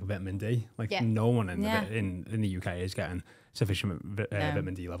obvious as like vitamin D. Like no one in the UK is getting sufficient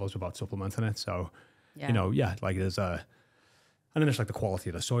vitamin D levels without supplementing it. So, like there's and then it's like the quality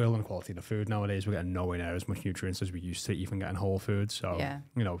of the soil and quality of the food nowadays. We're getting nowhere near as much nutrients as we used to even getting whole food. So,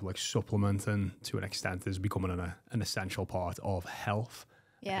 like supplementing to an extent is becoming an essential part of health.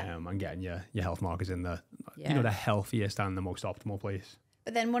 And getting your health markers in the, the healthiest and the most optimal place.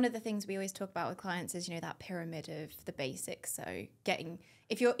 But then one of the things we always talk about with clients is, that pyramid of the basics. So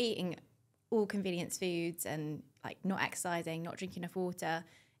if you're eating all convenience foods and like not exercising, not drinking enough water,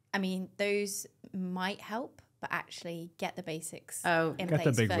 I mean, those might help. But actually get the basics in place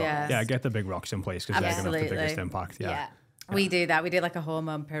first. Get the big rocks in place because they're going to have the biggest impact. We do that. We do like a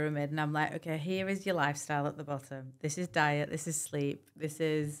hormone pyramid, and I'm like, okay, here is your lifestyle at the bottom. This is diet. This is sleep. This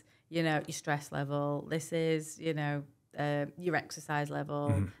is, your stress level. This is, your exercise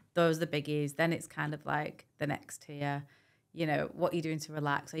level. Those are the biggies. Then it's kind of like the next tier. What are you doing to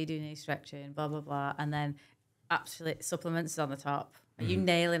relax? Are you doing any stretching? Blah, blah, blah. And then actually supplements is on the top. Are you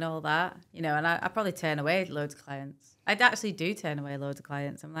nailing all that? And I probably turn away loads of clients. I actually do turn away loads of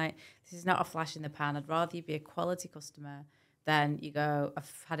clients. I'm like, this is not a flash in the pan. I'd rather you be a quality customer than you go,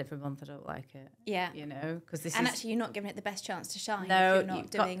 I've had it for a month, I don't like it. Yeah. Because actually you're not giving it the best chance to shine if you're not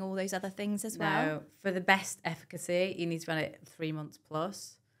doing all those other things as well. No, for the best efficacy, you need to run it 3 months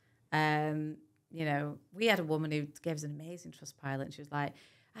plus. We had a woman who gave us an amazing Trustpilot, and she was like,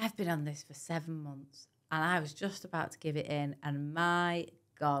 I've been on this for 7 months. And I was just about to give it in, and my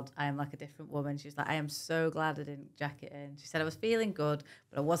God, I am like a different woman. She was like, I am so glad I didn't jack it in. She said I was feeling good,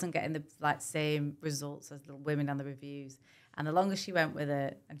 but I wasn't getting the same results as the women on the reviews. And the longer she went with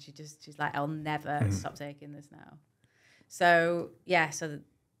it, and she's like, I'll never stop taking this now. So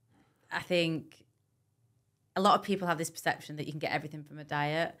I think a lot of people have this perception that you can get everything from a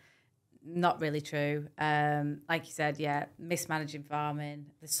diet. Not really true. Like you said, mismanaging farming.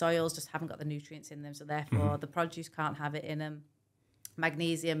 The soils just haven't got the nutrients in them, so therefore the produce can't have it in them.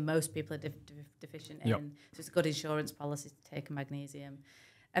 Magnesium, most people are deficient in, so it's a good insurance policy to take a magnesium.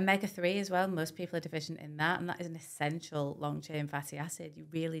 Omega-3 as well, most people are deficient in that, and that is an essential long-chain fatty acid. You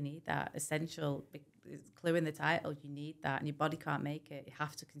really need that. Essential, it's clue in the title, you need that, and your body can't make it. You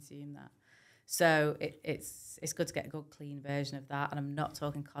have to consume that. So it's good to get a good clean version of that. And I'm not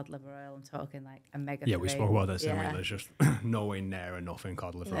talking cod liver oil. I'm talking like omega-3. Yeah, we spoke about this. There's just nowhere near enough in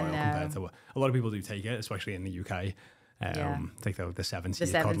cod liver oil compared to what a lot of people do take it, especially in the UK. Take the 70s. The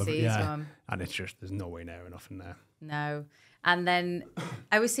 70s one. And it's just, there's no way near enough in there. No. And then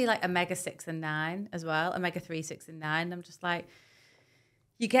I always see like omega 6 and 9 as well, omega 3, 6 and 9. I'm just like,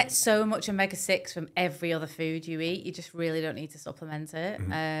 you get so much omega 6 from every other food you eat. You just really don't need to supplement it.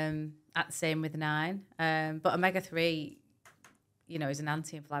 At the same with 9. But omega 3, you know, is an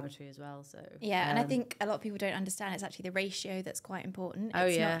anti-inflammatory as well. So and I think a lot of people don't understand it's actually the ratio that's quite important. Oh,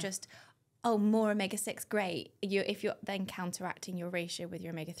 it's yeah. not just, oh, more omega 6, great. If you're then counteracting your ratio with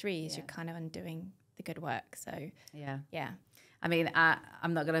your omega 3s, you're kind of undoing the good work. So yeah. I mean,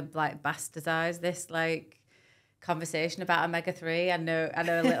 I'm not gonna like bastardize this like conversation about omega 3. I know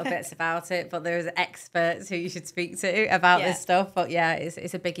a little bits about it, but there's experts who you should speak to about this stuff. But yeah,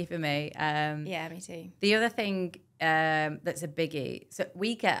 it's a biggie for me. Yeah, me too. The other thing that's a biggie, so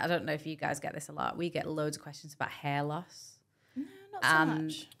we get, I don't know if you guys get this a lot, we get loads of questions about hair loss. No, not so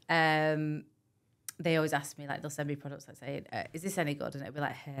much. They always ask me, like, they'll send me products that say, is this any good? And it'll be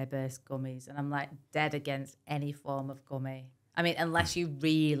like hair-based gummies. And I'm like dead against any form of gummy. I mean, unless you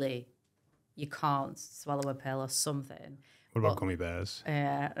can't swallow a pill or something. What about gummy bears?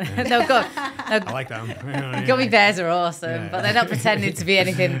 Yeah. No, good. I like them. Gummy bears are awesome, but they're not pretending to be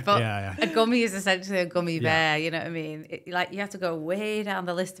anything. But a gummy is essentially a gummy bear, you know what I mean? Like, you have to go way down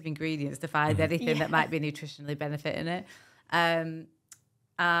the list of ingredients to find anything that might be nutritionally benefiting it. And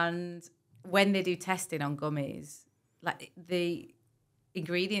when they do testing on gummies, like the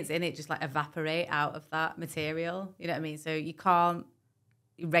ingredients in it just like evaporate out of that material, you know what I mean? So you can't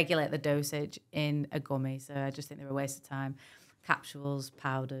regulate the dosage in a gummy. So I just think they're a waste of time. Capsules,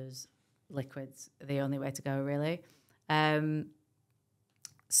 powders, liquids are the only way to go, really.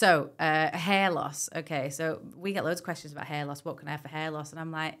 So hair loss. Okay, so we get loads of questions about hair loss. What can I have for hair loss? And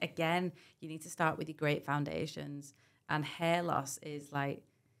I'm like, again, you need to start with your great foundations. And hair loss is like,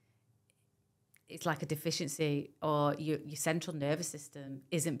 it's like a deficiency, or your central nervous system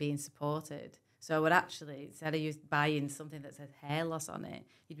isn't being supported. So I would actually, instead of you buying something that says hair loss on it,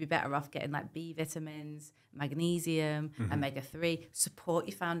 you'd be better off getting like B vitamins, magnesium, omega-3. Support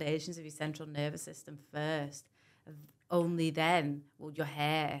your foundations of your central nervous system first. Only then will your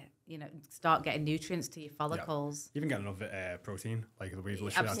hair, you know, start getting nutrients to your follicles. Even get enough protein. Like we've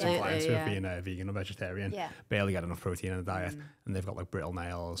literally had some clients who have been vegan or vegetarian, barely get enough protein in a diet, and they've got like brittle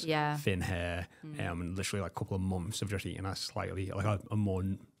nails, thin hair, and literally like a couple of months of just eating a slightly like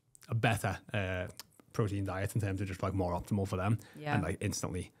a better protein diet in terms of just like more optimal for them, and like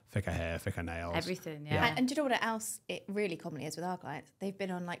instantly thicker hair, thicker nails, everything. And do you know what else it really commonly is with our clients? They've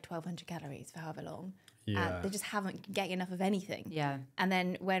been on like 1,200 calories for however long. They just haven't getting enough of anything. And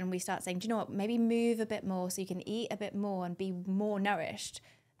then when we start saying, do you know what, maybe move a bit more so you can eat a bit more and be more nourished,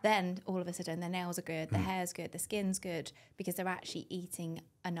 then all of a sudden their nails are good, their hair's good, the skin's good, because they're actually eating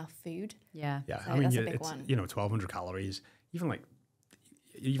enough food. So I mean, that's a big it's one. 1,200 calories, even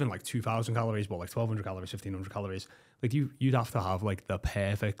like 2,000 calories, but like 1,200 calories, 1,500 calories. Like you'd have to have like the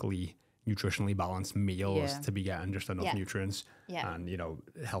perfectly nutritionally balanced meals to be getting just enough nutrients and, you know,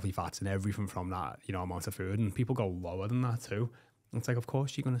 healthy fats and everything from that, you know, amount of food. And people go lower than that too. And it's like, of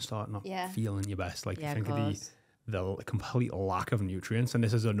course you're going to start not feeling your best. Like you think of the complete lack of nutrients. And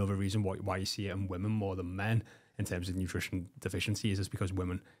this is another reason why you see it in women more than men in terms of nutrition deficiencies, is because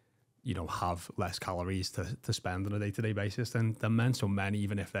women, you know, have less calories to spend on a day-to-day basis than men. So men,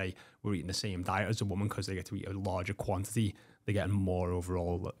 even if they were eating the same diet as a woman, because they get to eat a larger quantity, they're getting more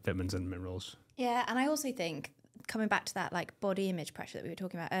overall vitamins and minerals. Yeah, and I also think, coming back to that like body image pressure that we were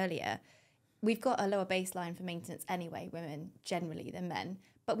talking about earlier, we've got a lower baseline for maintenance anyway, women generally, than men.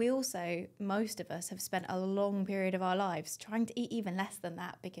 But we also, most of us, have spent a long period of our lives trying to eat even less than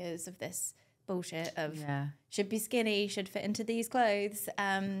that because of this bullshit of should be skinny, should fit into these clothes.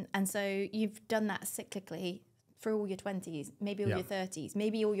 And so you've done that cyclically through all your 20s, maybe all your 30s,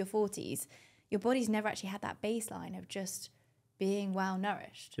 maybe all your 40s. Your body's never actually had that baseline of just being well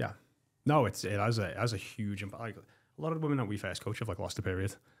nourished. No, it has a huge impact. Like a lot of the women that we first coach have like lost a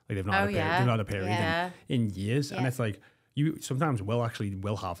period. Like they've not had a period in years. And it's like you sometimes will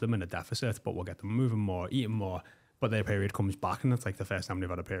have them in a deficit, but we'll get them moving more, eating more, but their period comes back and it's like the first time they've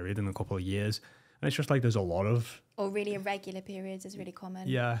had a period in a couple of years. And it's just like there's a lot of... Or really irregular periods is really common.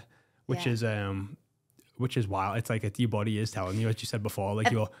 Which is wild. It's like your body is telling you, as you said before,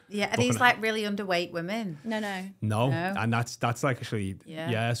 like you're... Yeah, and these like really underweight women. No. And that's like actually...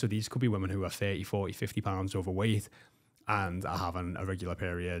 So these could be women who are 30, 40, 50 pounds overweight and are having irregular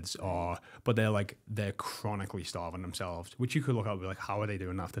periods, but they're chronically starving themselves, which you could look at and be like, how are they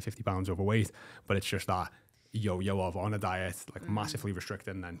doing after 50 pounds overweight? But it's just that yo-yo of on a diet, like massively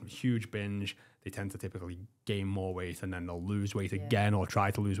restricted, and then huge binge. They tend to typically gain more weight and then they'll lose weight again or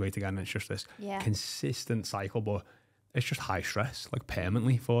try to lose weight again. And it's just this consistent cycle. But it's just high stress, like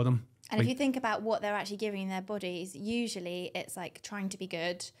permanently for them. And like, if you think about what they're actually giving their bodies, usually it's like trying to be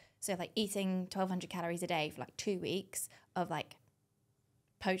good. So like eating 1,200 calories a day for like 2 weeks of like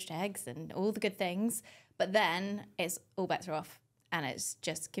poached eggs and all the good things. But then it's all bets are off and it's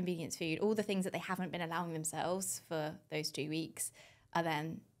just convenience food. All the things that they haven't been allowing themselves for those 2 weeks are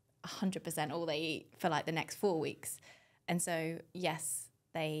then 100% all they eat for like the next 4 weeks. And so, yes,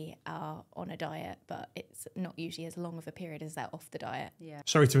 they are on a diet, but it's not usually as long of a period as they're off the diet. Yeah.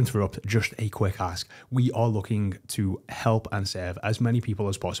 Sorry to interrupt, just a quick ask. We are looking to help and serve as many people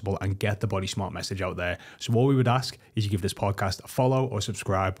as possible and get the Body Smart message out there. So all we would ask is you give this podcast a follow or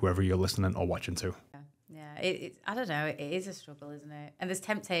subscribe wherever you're listening or watching to. Yeah, I don't know, it is a struggle, isn't it? And there's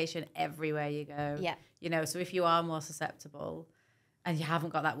temptation everywhere you go. Yeah. You know, so if you are more susceptible and you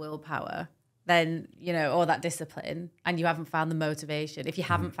haven't got that willpower, then, you know, or that discipline, and you haven't found the motivation, if you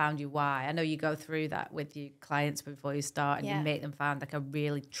haven't found your why, I know you go through that with your clients before you start and you make them find like a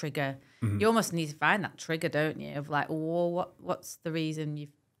really trigger. You almost need to find that trigger, don't you? Of like, well, what's the reason you're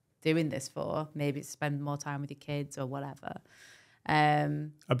doing this for? Maybe it's spend more time with your kids or whatever.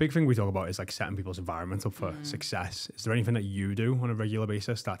 A big thing we talk about is like setting people's environment up for success. Is there anything that you do on a regular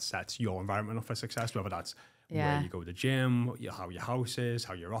basis that sets your environment up for success, whether that's where you go to the gym, how your house is,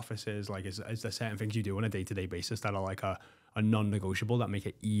 how your office is? Like, is there certain things you do on a day-to-day basis that are like a non-negotiable that make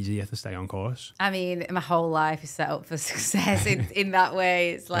it easier to stay on course? I mean, my whole life is set up for success in that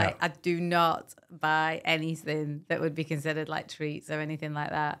way. It's like I do not buy anything that would be considered like treats or anything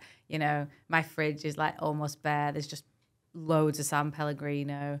like that. You know, my fridge is like almost bare. There's just loads of San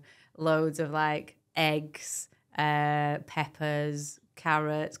Pellegrino, loads of like eggs, peppers,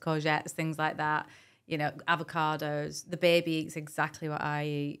 carrots, courgettes, things like that. You know, avocados. The baby eats exactly what I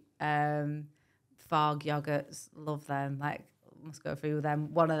eat. Fog yogurts, love them. Like, must go through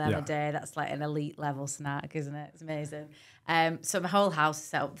them. One of them a day. That's like an elite level snack, isn't it? It's amazing. So my whole house is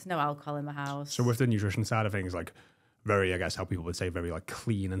set up. There's no alcohol in my house. So with the nutrition side of things, like very, I guess how people would say, very like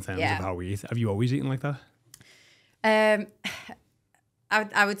clean in terms of how we eat. Have you always eaten like that? I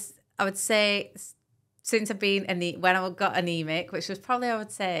would say since I've been when I got anemic, which was probably, I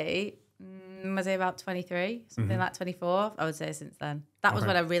would say, was it about 23, something like 24? I would say since then. That was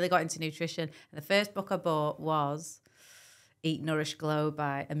when I really got into nutrition. And the first book I bought was Eat, Nourish, Glow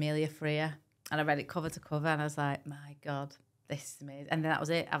by Amelia Freer. And I read it cover to cover and I was like, my God, this is amazing. And then that was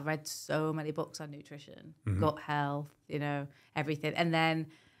it. I've read so many books on nutrition, gut health, you know, everything. And then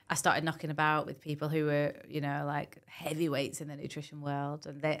I started knocking about with people who were, you know, like heavyweights in the nutrition world.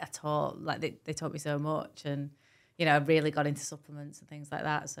 And they taught me so much. And you know, I really got into supplements and things like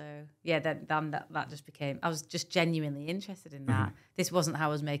that. So yeah, then that just became, I was just genuinely interested in that. This wasn't how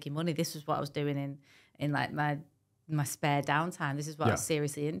I was making money. This was what I was doing in like my spare downtime. This is what I was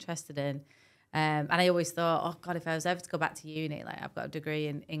seriously interested in. And I always thought, oh God, if I was ever to go back to uni, like I've got a degree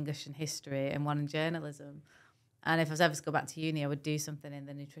in English and history and one in journalism. And if I was ever to go back to uni, I would do something in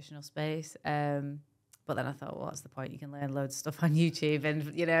the nutritional space. But then I thought, well, what's the point? You can learn loads of stuff on YouTube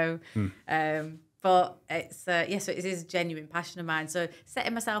and, you know, but it's, so it is a genuine passion of mine. So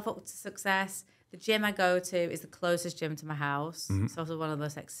setting myself up to success. The gym I go to is the closest gym to my house. It's also one of the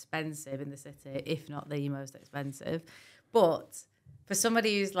most expensive in the city, if not the most expensive. But for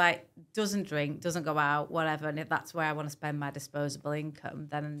somebody who's like, doesn't drink, doesn't go out, whatever, and if that's where I want to spend my disposable income,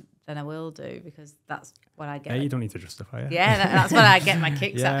 then I will do, because that's what I get. Yeah, you don't need to justify it. Yeah, that's what I get my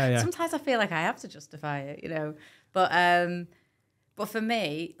kicks at. Yeah. Sometimes I feel like I have to justify it, you know. But for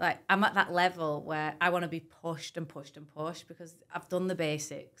me, like I'm at that level where I want to be pushed and pushed and pushed because I've done the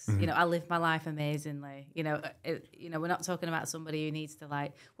basics. You know, I live my life amazingly. You know, we're not talking about somebody who needs to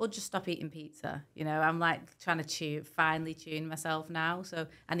like, well, just stop eating pizza. You know, I'm like trying to finely tune myself now. So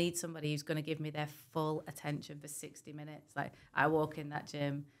I need somebody who's going to give me their full attention for 60 minutes. Like I walk in that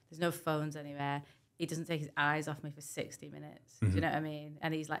gym, there's no phones anywhere. He doesn't take his eyes off me for 60 minutes. Do you know what I mean?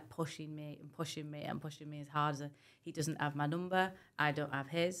 And he's like pushing me and pushing me and pushing me as hard as he doesn't have my number. I don't have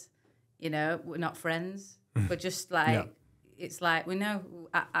his. You know, we're not friends. We're just like, it's like, we know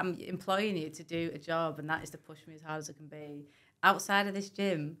I'm employing you to do a job, and that is to push me as hard as I can be. Outside of this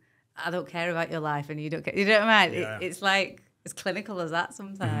gym, I don't care about your life and you don't care. You know what I mean? Yeah. It's like as clinical as that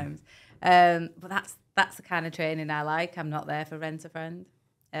sometimes. But that's the kind of training I like. I'm not there for rent a friend.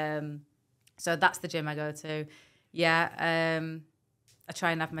 So that's the gym I go to. Yeah, I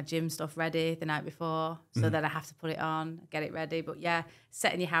try and have my gym stuff ready the night before, so that I have to put it on, get it ready. But yeah,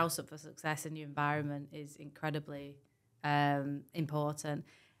 setting your house up for success in your environment is incredibly important.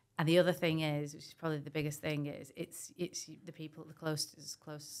 And the other thing is, which is probably the biggest thing, is it's the people the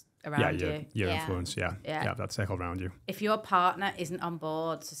close around you. Your influence, that circle around you. If your partner isn't on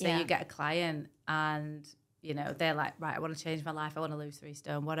board, so say you get a client and you know, they're like, right, I want to change my life, I want to lose 3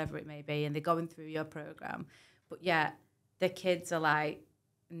 stone, whatever it may be, and they're going through your program, but yeah, the kids are like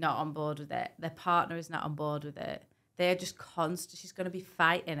not on board with it, their partner is not on board with it, they're just constant, she's going to be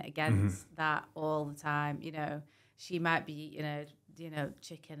fighting against that all the time, you know, she might be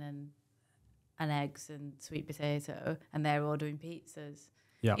chicken and eggs and sweet potato, and they're ordering pizzas.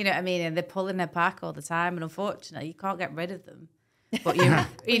 Yeah. You know what I mean? And they're pulling their back all the time, and unfortunately, you can't get rid of them. But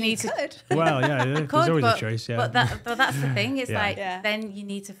you need to. Well, yeah, there's always a choice. Yeah. But that's the thing. It's then you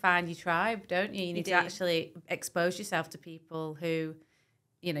need to find your tribe, don't you? You need to actually expose yourself to people who,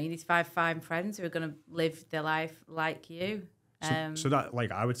 you know, you need to find friends who are going to live their life like you. So that,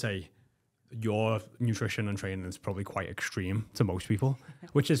 like, I would say, your nutrition and training is probably quite extreme to most people,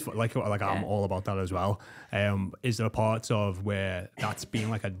 which is like I'm all about that as well. Is there parts of where that's been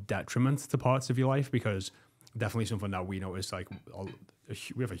like a detriment to parts of your life? Because definitely something that we notice, like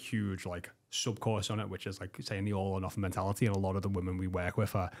we have a huge like sub course on it, which is like saying the all or nothing mentality, and a lot of the women we work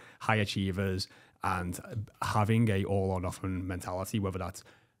with are high achievers, and having a all or nothing mentality, whether that's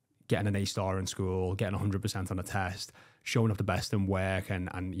getting an A star in school, getting 100% on a test, showing up the best in work,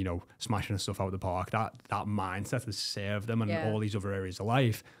 and you know, smashing stuff out of the park, that mindset has served them in all these other areas of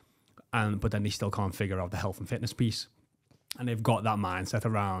life, but then they still can't figure out the health and fitness piece, and they've got that mindset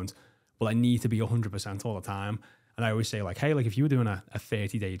around, well, I need to be 100% all the time. And I always say, like, hey, like if you were doing a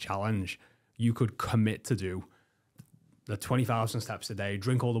 30-day challenge, you could commit to do the 20,000 steps a day,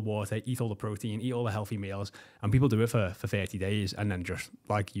 drink all the water, eat all the protein, eat all the healthy meals. And people do it for 30 days. And then just,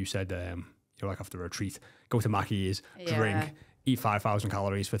 like you said, you're like after a retreat, go to Mackey's, drink, eat 5,000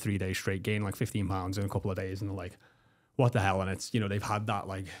 calories for 3 days straight, gain like 15 pounds in a couple of days. And they're like, what the hell? And it's, you know, they've had that,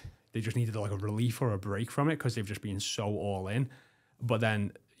 like, they just needed like a relief or a break from it because they've just been so all in. But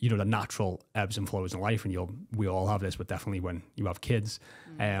then, you know, the natural ebbs and flows in life, and we all have this, but definitely when you have kids,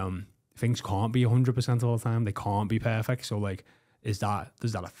 things can't be 100% all the time. They can't be perfect. So like, does that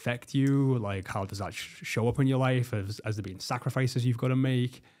affect you? Like, how does that show up in your life? Has there been sacrifices you've got to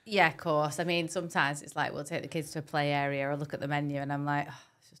make? Yeah, of course. I mean, sometimes it's like we'll take the kids to a play area or look at the menu, and I'm like, oh,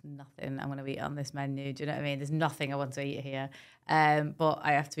 it's just nothing I'm going to eat on this menu. Do you know what I mean? There's nothing I want to eat here. But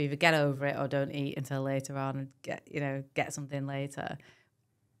I have to either get over it or don't eat until later on and get something later.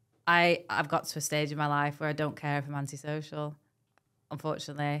 I've got to a stage in my life where I don't care if I'm antisocial,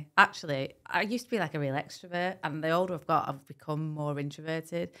 unfortunately. Actually, I used to be like a real extrovert, and the older I've got, I've become more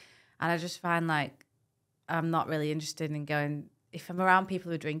introverted. And I just find like I'm not really interested in going. If I'm around people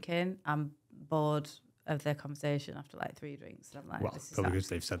who are drinking, I'm bored of their conversation after like 3 drinks. And I'm like, well, probably because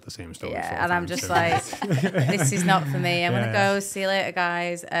they've said the same story. Yeah, and I'm just like, this is not for me. I'm gonna go. See you later,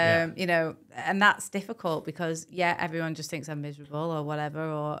 guys. You know, and that's difficult because everyone just thinks I'm miserable or whatever,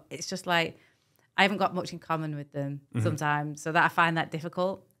 or it's just like I haven't got much in common with them sometimes, so that I find that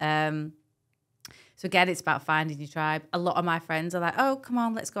difficult. So again, it's about finding your tribe. A lot of my friends are like, oh, come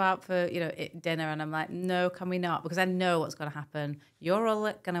on, let's go out for, dinner. And I'm like, no, can we not? Because I know what's going to happen. You're all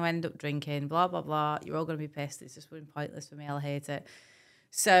going to end up drinking, blah, blah, blah. You're all going to be pissed. It's just been pointless for me. I'll hate it.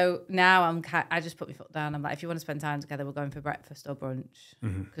 So now I just put my foot down. I'm like, if you want to spend time together, we're going for breakfast or brunch.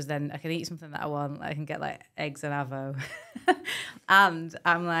 Because then I can eat something that I want. I can get like eggs and avo. And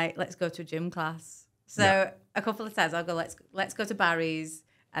I'm like, let's go to a gym class. So a couple of times I'll go, let's go to Barry's.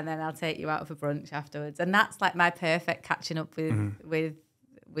 And then I'll take you out for brunch afterwards. And that's like my perfect catching up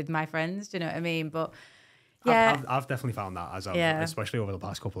with my friends. Do you know what I mean? But yeah. I've definitely found that especially over the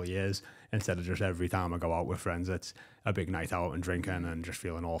past couple of years, instead of just every time I go out with friends, it's a big night out and drinking and just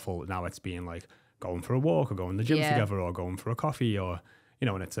feeling awful. Now it's being like going for a walk or going to the gym together or going for a coffee or,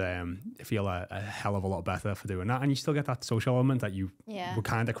 and it's I feel a hell of a lot better for doing that. And you still get that social element that you were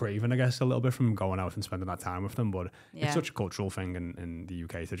kind of craving, I guess, a little bit from going out and spending that time with them. But it's such a cultural thing in the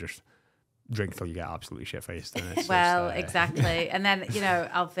UK to just drink till you get absolutely shit-faced. Well, exactly. And then,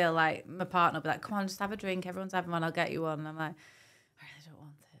 I'll feel like my partner will be like, come on, just have a drink. Everyone's having one. I'll get you one. And I'm like, I really don't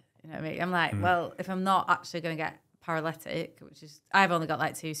want it. You know what I mean? I'm like, well, if I'm not actually going to get paralytic, which is, I've only got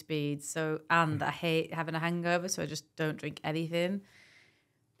like 2 speeds. And I hate having a hangover, so I just don't drink anything.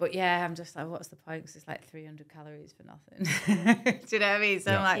 But yeah, I'm just like, what's the point? Because it's like 300 calories for nothing. Do you know what I mean?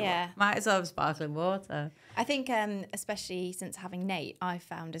 So I'm like, well, might as well have sparkling water. I think, especially since having Nate, I've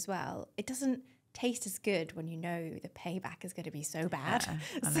found as well, it doesn't taste as good when you know the payback is going to be so bad.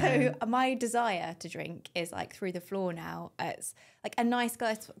 Yeah, so my desire to drink is like through the floor now. It's like a nice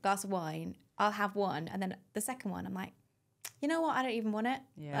glass of wine. I'll have one, and then the second one, I'm like, you know what? I don't even want it.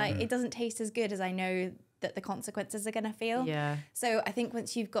 Yeah. Like, it doesn't taste as good as I know that the consequences are going to feel. Yeah. So I think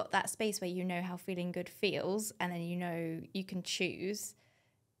once you've got that space where you know how feeling good feels, and then you know you can choose,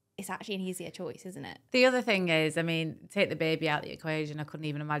 it's actually an easier choice, isn't it? The other thing is, I mean, take the baby out of the equation. I couldn't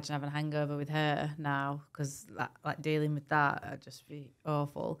even imagine having a hangover with her now, because like dealing with that would just be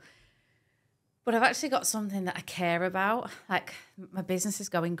awful. But I've actually got something that I care about. Like, my business is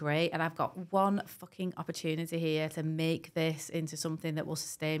going great, and I've got one fucking opportunity here to make this into something that will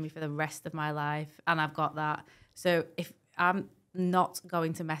sustain me for the rest of my life. And I've got that. So if I'm not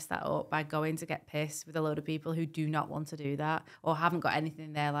going to mess that up by going to get pissed with a load of people who do not want to do that or haven't got anything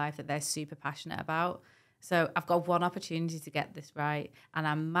in their life that they're super passionate about. So I've got one opportunity to get this right, and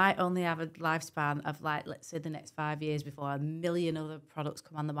I might only have a lifespan of, like, let's say the next 5 years before a million other products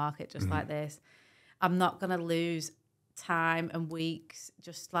come on the market just like this. I'm not going to lose time and weeks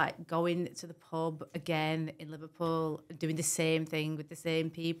just like going to the pub again in Liverpool, doing the same thing with the same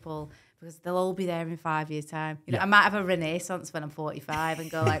people, because they'll all be there in 5 years' time. You know, I might have a renaissance when I'm 45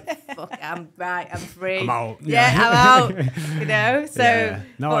 and go like, fuck, I'm free. I'm out. Yeah, I'm out. You know, so. Yeah.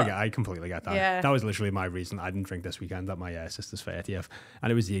 No, but, I completely get that. Yeah. That was literally my reason I didn't drink this weekend at my sister's 30th.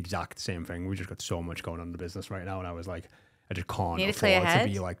 And it was the exact same thing. We just got so much going on in the business right now. And I was like, I just can't afford to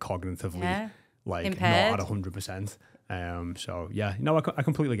be like cognitively like impaired. not at 100%. So yeah, no, I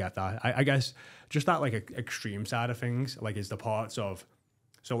completely get that. I guess just that like extreme side of things, like is the parts of,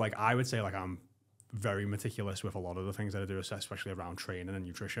 so like I would say like I'm very meticulous with a lot of the things that I do, especially around training and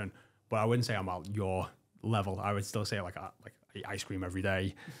nutrition, but I wouldn't say I'm at your level. I would still say like I eat ice cream every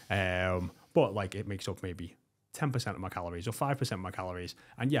day. But like it makes up maybe 10% of my calories or 5% of my calories.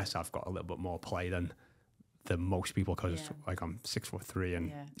 And yes, I've got a little bit more play than most people, because like I'm 6'3"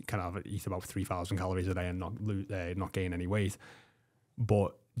 and kind of eat about 3,000 calories a day and not gain any weight.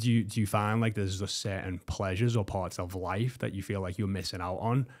 But do you find like there's just certain pleasures or parts of life that you feel like you're missing out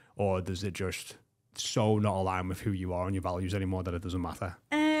on, or does it just so not align with who you are and your values anymore that it doesn't matter?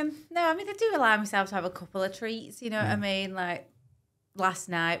 No, I mean, I do allow myself to have a couple of treats. You know what I mean? Like last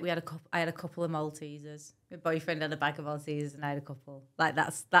night I had a couple of Maltesers. My boyfriend had a bag of Maltesers and I had a couple. Like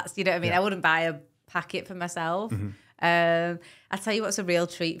that's you know what I mean? I wouldn't buy a packet for myself. I tell you what's a real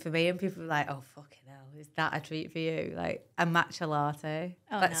treat for me, and people are like, oh fucking hell, is that a treat for you? Like a matcha latte,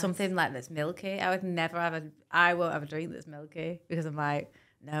 like something like that's milky. I won't have a drink that's milky, because I'm like,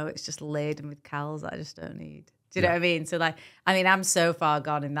 no, it's just laden with calories that I just don't need. Do you know what I mean? So like, I mean, I'm so far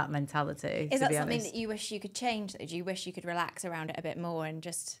gone in that mentality. Is that something that you wish you could change? Do you wish you could relax around it a bit more and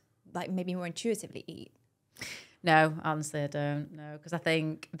just like maybe more intuitively eat? No, honestly, I don't. No, because I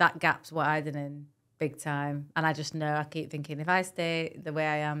think that gap's widening big time, and I just know, I keep thinking, if I stay the way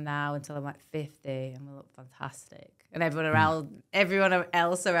I am now until I'm like 50, I'm gonna look fantastic, and everyone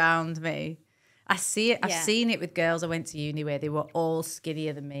else around me, I see it. I've seen it with girls I went to uni where they were all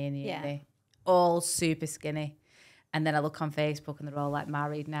skinnier than me in uni, all super skinny, and then I look on Facebook and they're all like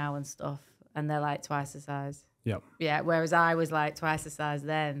married now and stuff, and they're like twice the size. Yep. Yeah. Whereas I was like twice the size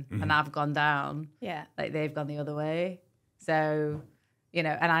then, and I've gone down. Yeah. Like they've gone the other way. So, you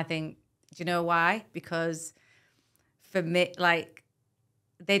know, and I think, do you know why? Because for me, like,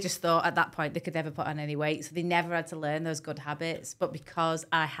 they just thought at that point they could never put on any weight. So they never had to learn those good habits. But because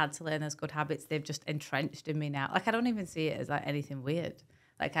I had to learn those good habits, they've just entrenched in me now. Like, I don't even see it as like anything weird.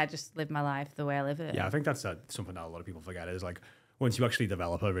 Like, I just live my life the way I live it. Yeah, I think that's something that a lot of people forget, is like, once you actually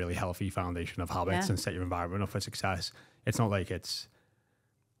develop a really healthy foundation of habits and set your environment up for success, it's not like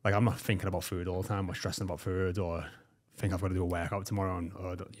I'm not thinking about food all the time or stressing about food or think I've got to do a workout tomorrow,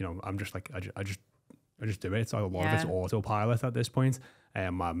 or you know, I'm just like I just do it. So a lot of it's autopilot at this point,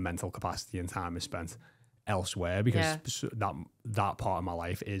 and my mental capacity and time is spent elsewhere, because that part of my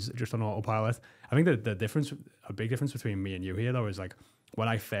life is just an autopilot. I think that a big difference between me and you here though is like, when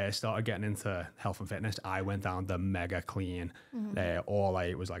I first started getting into health and fitness, I went down the mega clean. All I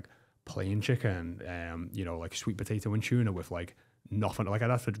ate was like plain chicken, you know, like sweet potato and tuna with like nothing. Like I'd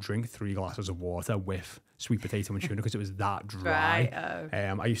have to drink 3 glasses of water with sweet potato and tuna because it was that dry.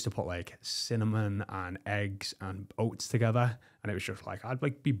 I used to put like cinnamon and eggs and oats together, and it was just like I'd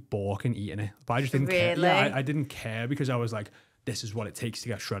like be balking eating it, but I just didn't care. Yeah, I didn't care, because I was like, this is what it takes to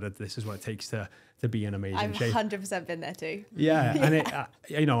get shredded. This is what it takes to be in amazing shape. I've 100% been there too. Yeah, and it,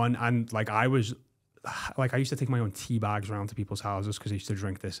 you know, and like I used to take my own tea bags around to people's houses, because I used to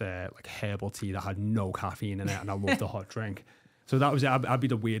drink this like herbal tea that had no caffeine in it, and I loved a hot drink. So that was it. I'd be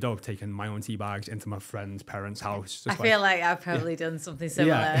the weirdo of taking my own tea bags into my friend's parents' house. I feel like I've probably done something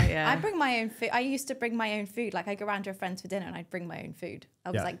similar. Yeah. I bring my own food. I used to bring my own food. Like, I'd go around to a friend's for dinner and I'd bring my own food.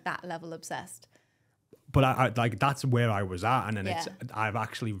 I was like that level obsessed. But I like, that's where I was at, and then I've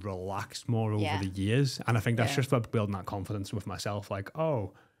actually relaxed more over the years, and I think that's just about building that confidence with myself. Like,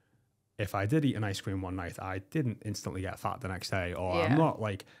 oh, if I did eat an ice cream one night, I didn't instantly get fat the next day, or I'm not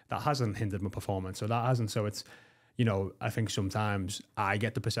like, that hasn't hindered my performance, or that hasn't. So it's, you know, I think sometimes I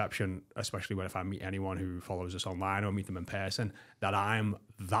get the perception, especially when if I meet anyone who follows us online or meet them in person, that I'm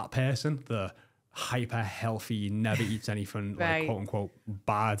that person, the hyper healthy, never eats anything like quote unquote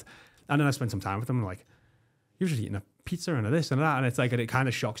bad. And then I spend some time with them and like, you're just eating a pizza and a this and that. And it's like, it kind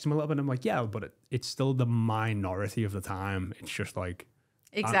of shocks them a little bit. I'm like, yeah, but it's still the minority of the time. It's just like,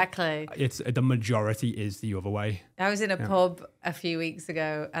 exactly. It's the majority is the other way. I was in a pub a few weeks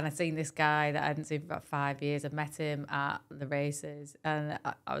ago and I seen this guy that I hadn't seen for about 5 years. I met him at the races and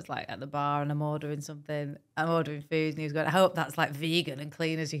I was like at the bar and I'm ordering something. I'm ordering food and he was going, I hope that's like vegan and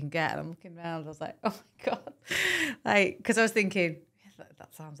clean as you can get. And I'm looking around and I was like, oh my God. Like, because I was thinking,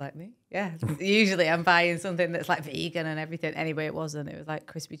 that sounds like me. Yeah. Usually I'm buying something that's like vegan and everything. Anyway, it wasn't. It was like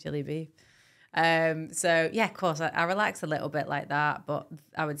crispy chili beef. So yeah, of course I relax a little bit like that, but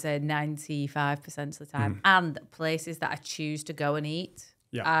I would say 95% of the time. And places that I choose to go and eat,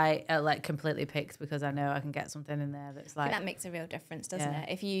 I like completely picked because I know I can get something in there that's like, that makes a real difference, doesn't it?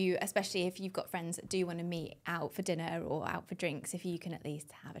 If you, especially if you've got friends that do want to meet out for dinner or out for drinks, if you can at least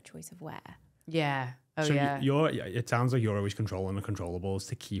have a choice of where. Yeah. Oh so yeah. It sounds like you're always controlling the controllables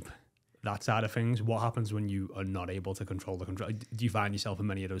to keep that side of things. What happens when you are not able to control the control? Do you find yourself in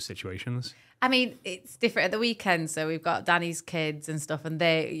many of those situations? I mean, it's different at the weekend. So we've got Danny's kids and stuff, and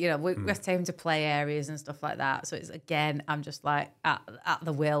they, you know, we take them to play areas and stuff like that. So it's again, I'm just like at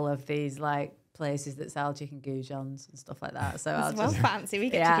the will of these like places that sell chicken goujons and stuff like that. So I'll just fancy. We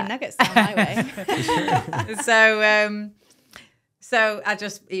get chicken nuggets down my way. So I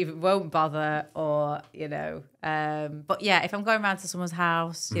just either won't bother or, you know, but yeah, if I'm going around to someone's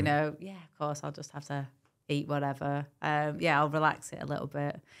house, you know, yeah, of course, I'll just have to eat whatever. I'll relax it a little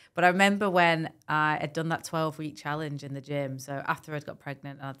bit. But I remember when I had done that 12-week challenge in the gym. So after I'd got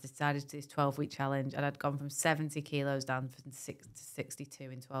pregnant, I decided to do this 12-week challenge and I'd gone from 70 kilos down to 62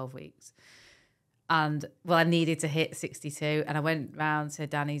 in 12 weeks. And well, I needed to hit 62 and I went round to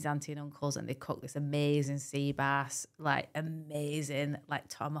Danny's auntie and uncles and they cooked this amazing sea bass, like amazing, like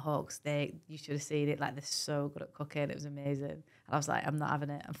tomahawk steak. You should have seen it. Like they're so good at cooking. It was amazing. And I was like, I'm not having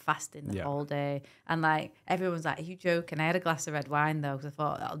it. I'm fasting the whole day. And like, everyone's like, are you joking? I had a glass of red wine though, because I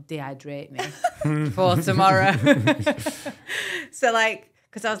thought that'll dehydrate me for tomorrow. So like,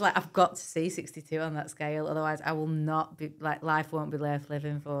 because I was like, I've got to see 62 on that scale. Otherwise, I will not be, like, life won't be worth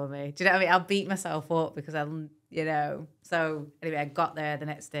living for me. Do you know what I mean? I'll beat myself up because I'm, you know. So, anyway, I got there the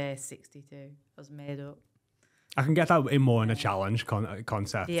next day, 62. I was made up. I can get that in a challenge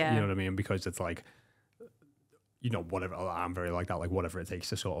concept. Yeah. You know what I mean? Because it's like, you know, whatever. I'm very like that, like whatever it takes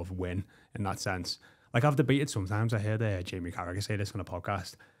to sort of win in that sense. Like I've debated sometimes. I heard Jamie Carragher say this on a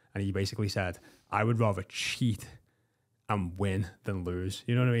podcast, and he basically said, I would rather cheat and win than lose,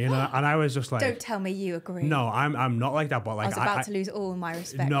 you know what I mean? And I was just like, don't tell me you agree. No, I'm not like that. But like, I was about to lose all my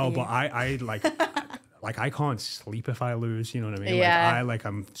respect. No, but I like, like I can't sleep if I lose. You know what I mean? Yeah.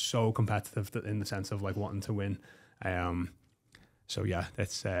 I'm so competitive in the sense of like wanting to win. So yeah,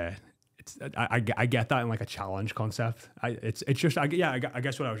 I get that in like a challenge concept. I guess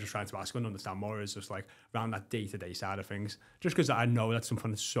what I was just trying to ask and understand more is just like around that day-to-day side of things. Just because I know that's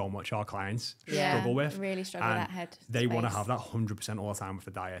something that so much our clients struggle with. Really struggle with that head. They want to have that 100% all the time with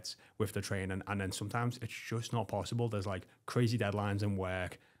the diets, with the training, and then sometimes it's just not possible. There's like crazy deadlines in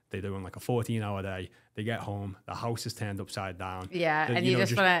work. They're doing like a 14-hour day. They get home, the house is turned upside down. Yeah, and you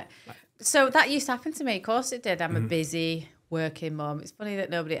just want to. So that used to happen to me. Of course it did. I'm a busy working mom. It's funny that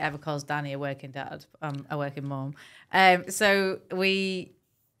nobody ever calls Danny a working dad. I'm a working mom. So we,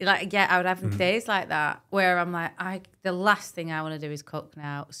 like, yeah, I would have days like that where I'm like, the last thing I want to do is cook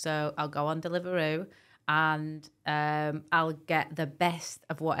now. So I'll go on Deliveroo and I'll get the best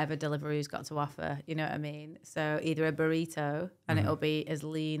of whatever Deliveroo's got to offer. You know what I mean? So either a burrito and it'll be as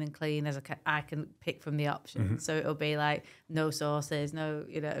lean and clean as I can pick from the options. So it'll be like no sauces, no,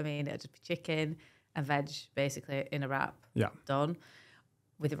 you know what I mean? It'll just be chicken and veg basically in a wrap. Yeah. Done.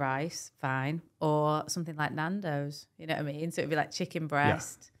 With rice, fine. Or something like Nando's, you know what I mean? So it'd be like chicken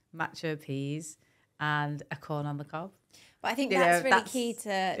breast, macho peas, and a corn on the cob. But I think that's really key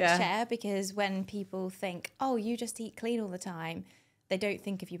to share, because when people think, oh, you just eat clean all the time, they don't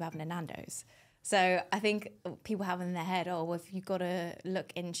think of you having a Nando's. So I think people have in their head, oh, well, if you've got to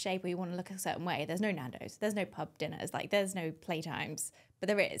look in shape or you want to look a certain way, there's no Nando's, there's no pub dinners, like there's no playtimes. But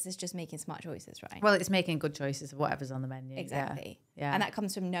there is. It's just making smart choices, right? Well, it's making good choices of whatever's on the menu. Exactly. Yeah. And that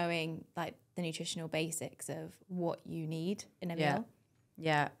comes from knowing like the nutritional basics of what you need in a meal.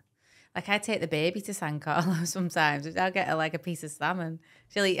 Yeah. Like I take the baby to San Carlos sometimes. I'll get her like a piece of salmon.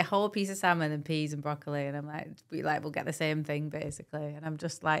 She'll eat a whole piece of salmon and peas and broccoli, and I'm like, we'll get the same thing basically. And I'm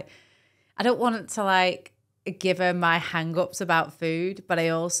just like, I don't want it to like give her my hang-ups about food, but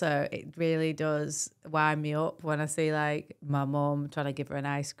it really does wind me up when I see like my mum trying to give her an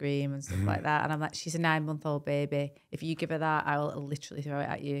ice cream and stuff like that. And I'm like, she's a 9-month-old baby. If you give her that, I will literally throw it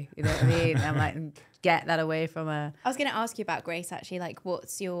at you. You know what I mean? I'm like, get that away from her. I was going to ask you about Grace, actually. Like,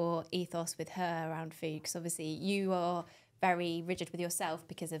 what's your ethos with her around food? Because obviously you are very rigid with yourself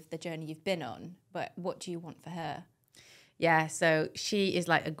because of the journey you've been on. But what do you want for her? Yeah, so she is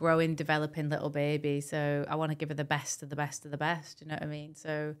like a growing, developing little baby. So I want to give her the best of the best of the best. You know what I mean?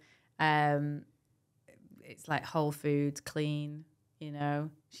 So it's like whole foods, clean. You know,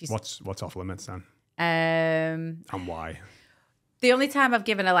 what's off limits then? And why? The only time I've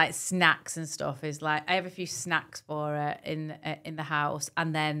given her like snacks and stuff is like I have a few snacks for her in the house,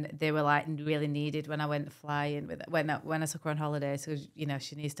 and then they were like really needed when I went flying with when I took her on holiday. So you know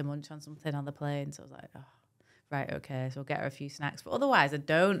she needs to munch on something on the plane. So I was like, oh. Right, okay, so I'll get her a few snacks. But otherwise, I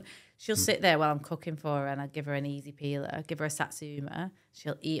don't. She'll sit there while I'm cooking for her and I'll give her an easy peeler, give her a satsuma.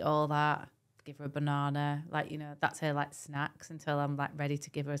 She'll eat all that, give her a banana. Like, you know, that's her, like, snacks until I'm, like, ready to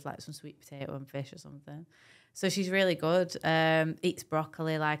give her, like, some sweet potato and fish or something. So she's really good. Eats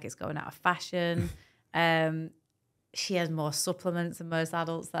broccoli like it's going out of fashion. She has more supplements than most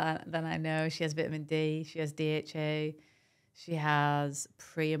adults than I know. She has vitamin D. She has DHA. She has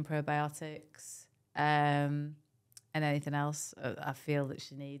pre- and probiotics. And anything else I feel that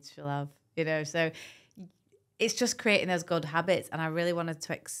she needs, she'll have, you know. So it's just creating those good habits. And I really wanted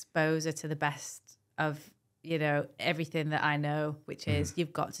to expose her to the best of, you know, everything that I know, which is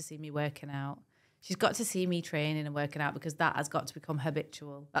you've got to see me working out. She's got to see me training and working out because that has got to become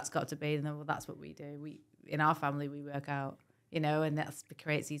habitual. That's got to be, well, that's what we do. In our family, we work out, you know, and that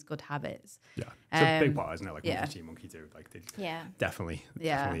creates these good habits. Yeah. It's a big part, isn't it? Like monkey see, monkey do. Like they definitely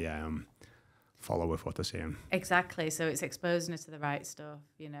follow with what they're saying. Exactly. So it's exposing her to the right stuff,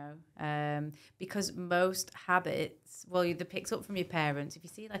 you know, because most habits, well, they're picked up from your parents. If you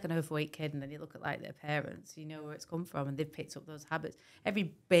see like an overweight kid and then you look at like their parents, you know where it's come from and they've picked up those habits.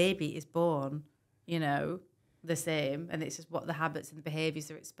 Every baby is born, you know, the same, and it's just what the habits and the behaviours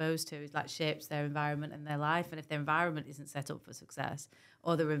they're exposed to is like shapes their environment and their life. And if their environment isn't set up for success,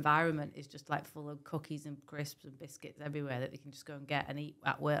 or their environment is just like full of cookies and crisps and biscuits everywhere that they can just go and get and eat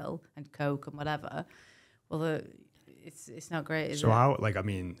at will, and Coke and whatever, well, it's not great, is it? So how, like, I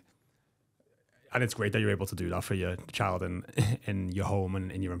mean, and it's great that you're able to do that for your child in your home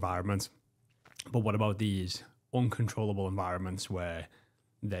and in your environment, but what about these uncontrollable environments where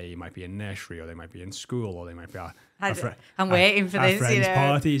they might be in nursery, or they might be in school, or they might be I'm waiting for this, friends' you know.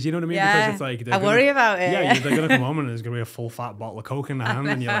 parties, you know what I mean? Yeah. Because it's like I worry about it. Yeah, they're going to come home and there's going to be a full fat bottle of Coke in the hand,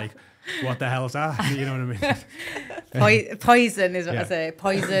 and you're like, what the hell is that? You know what I mean? Poison is what I say.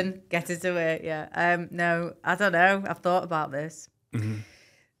 Poison, get into it, yeah. No, I don't know. I've thought about this. Mm-hmm.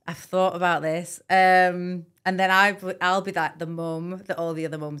 I've thought about this. And then I'll be like the mum that all the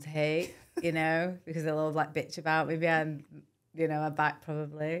other mums hate, you know, because they'll all like bitch about me behind, you know, my back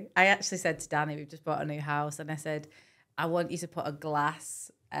probably. I actually said to Danny, we've just bought a new house, and I said, I want you to put a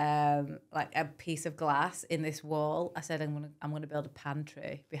glass, like a piece of glass in this wall. I said, I'm gonna build a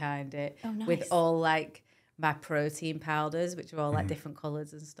pantry behind it with all like my protein powders, which are all like different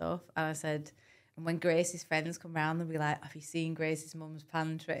colours and stuff. And I said, and when Grace's friends come round, they'll be like, have you seen Grace's mum's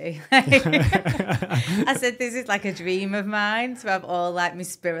pantry? I said, this is like a dream of mine to have all like my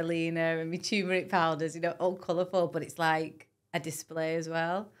spirulina and my turmeric powders, you know, all colourful, but it's like a display as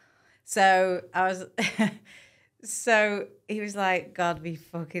well. So I was, so he was like, God, we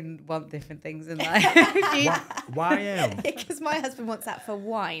fucking want different things in life. Why? Because my husband wants that for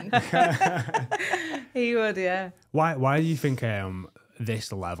wine. He would, yeah. Why do you think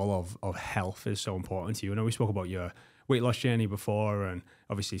this level of health is so important to you? I know we spoke about your weight loss journey before, and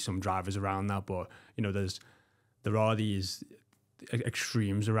obviously some drivers around that, but you know, there are these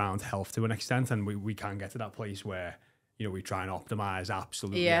extremes around health to an extent, and we can get to that place where, you know, we try and optimize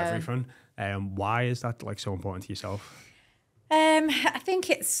absolutely everything. Why is that like so important to yourself? I think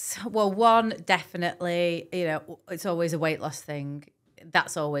it's, well, one, definitely, you know, it's always a weight loss thing.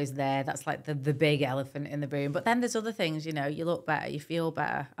 That's always there. That's like the big elephant in the room. But then there's other things, you know, you look better, you feel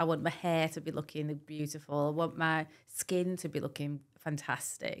better. I want my hair to be looking beautiful. I want my skin to be looking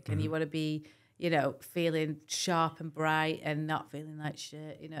fantastic. And you want to be, you know, feeling sharp and bright and not feeling like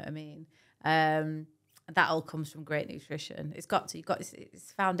shit, you know what I mean? That all comes from great nutrition. It's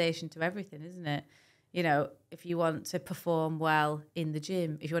foundation to everything, isn't it? You know, if you want to perform well in the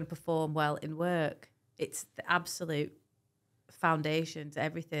gym, if you want to perform well in work, it's the absolute foundation to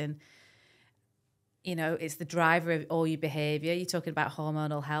everything. You know, it's the driver of all your behavior. You're talking about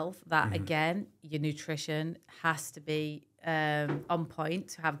hormonal health. That again, your nutrition has to be on point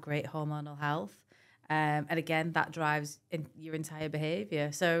to have great hormonal health. And again, that drives in your entire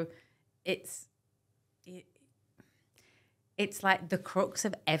behavior. So it's like the crux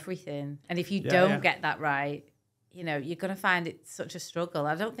of everything. And if you don't get that right, you know, you're going to find it such a struggle.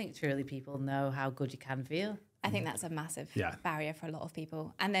 I don't think truly people know how good you can feel. I think that's a massive barrier for a lot of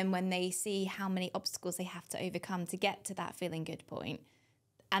people. And then when they see how many obstacles they have to overcome to get to that feeling good point,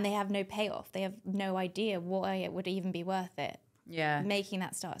 and they have no payoff, they have no idea why it would even be worth it. Yeah. Making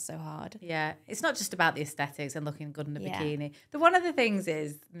that start so hard. Yeah. It's not just about the aesthetics and looking good in a bikini. But one of the things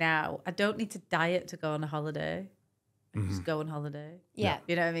is now I don't need to diet to go on a holiday. Just go on holiday. Yeah.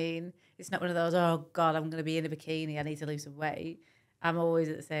 You know what I mean? It's not one of those, oh God, I'm going to be in a bikini, I need to lose some weight. I'm always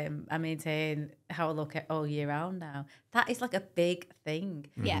at the same, I maintain how I look at all year round now. That is like a big thing.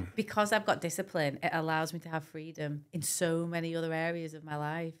 Yeah. Because I've got discipline, it allows me to have freedom in so many other areas of my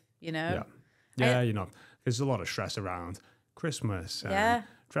life, you know? Yeah, you know, there's a lot of stress around Christmas and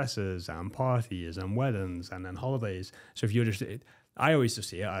dresses and parties and weddings and then holidays. So if you're just, I always just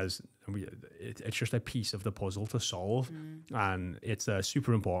see it as it's just a piece of the puzzle to solve, and it's a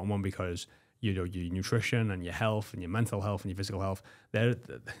super important one because you know your nutrition and your health and your mental health and your physical health, they're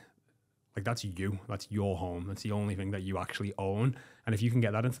like that's your home. That's the only thing that you actually own. And if you can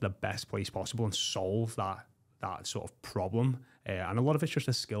get that into the best place possible and solve that sort of problem, and a lot of it's just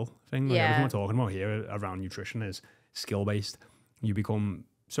a skill thing. Like everything we're talking about here around nutrition is skill based. You become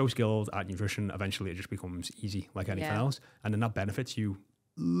so skilled at nutrition, eventually it just becomes easy like anything else. And then that benefits you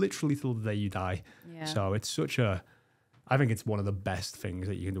literally till the day you die. Yeah. So it's I think it's one of the best things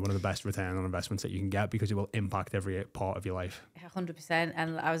that you can do, one of the best return on investments that you can get because it will impact every part of your life. 100%.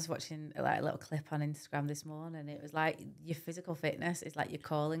 And I was watching like a little clip on Instagram this morning. It was like your physical fitness is like your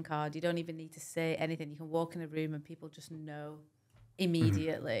calling card. You don't even need to say anything. You can walk in a room and people just know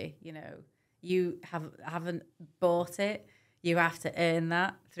immediately, you know, you haven't bought it. You have to earn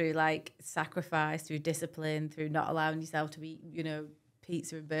that through like sacrifice, through discipline, through not allowing yourself to eat, you know,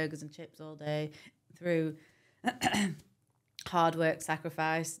 pizza and burgers and chips all day, through hard work,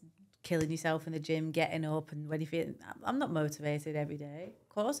 sacrifice, killing yourself in the gym, getting up. And when you feel, I'm not motivated every day. Of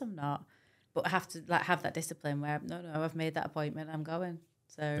course I'm not. But I have to like have that discipline where, no, I've made that appointment, I'm going.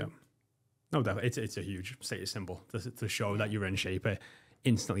 So. No, definitely. It's a huge status symbol to show that you're in shape. It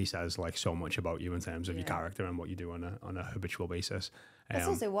instantly says like so much about you in terms of your character and what you do on a habitual basis. That's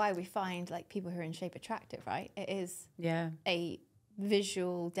also why we find like people who are in shape attractive, right? It is a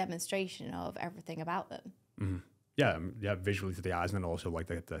visual demonstration of everything about them. Mm-hmm. Yeah, visually to the eyes, and then also like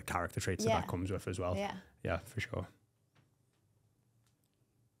the character traits that comes with as well. Yeah, for sure.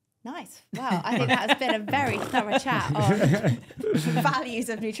 Nice. Wow, I think that has been a very thorough chat on values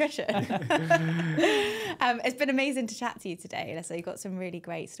of nutrition. It's been amazing to chat to you today, Elissa. You've got some really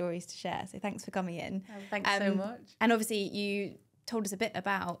great stories to share, so thanks for coming in. Oh, thanks so much. And obviously you told us a bit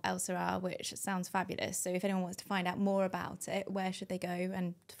about Elle Sera, which sounds fabulous. So if anyone wants to find out more about it, where should they go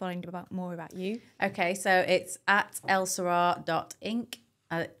and to find out more about you? Okay, so it's at ellsera.inc.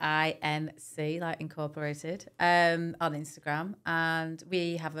 INC, like incorporated, on Instagram. And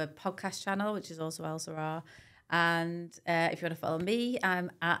we have a podcast channel, which is also Elle Sera. And if you want to follow me,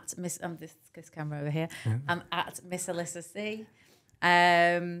 I'm at this camera over here. I'm at Miss Elissa C.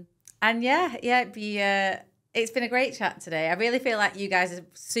 And it's been a great chat today. I really feel like you guys are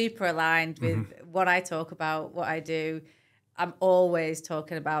super aligned with what I talk about, what I do. I'm always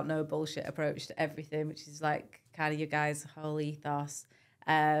talking about no bullshit approach to everything, which is like kind of your guys' whole ethos.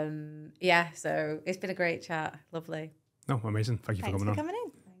 So it's been a great chat. Lovely. No, amazing. Thank you for coming on. Coming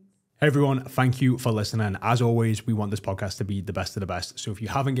in. Hey everyone, thank you for listening. As always, we want this podcast to be the best of the best. So if you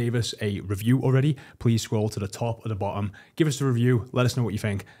haven't gave us a review already, please scroll to the top or the bottom, give us a review, let us know what you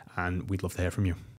think, and we'd love to hear from you.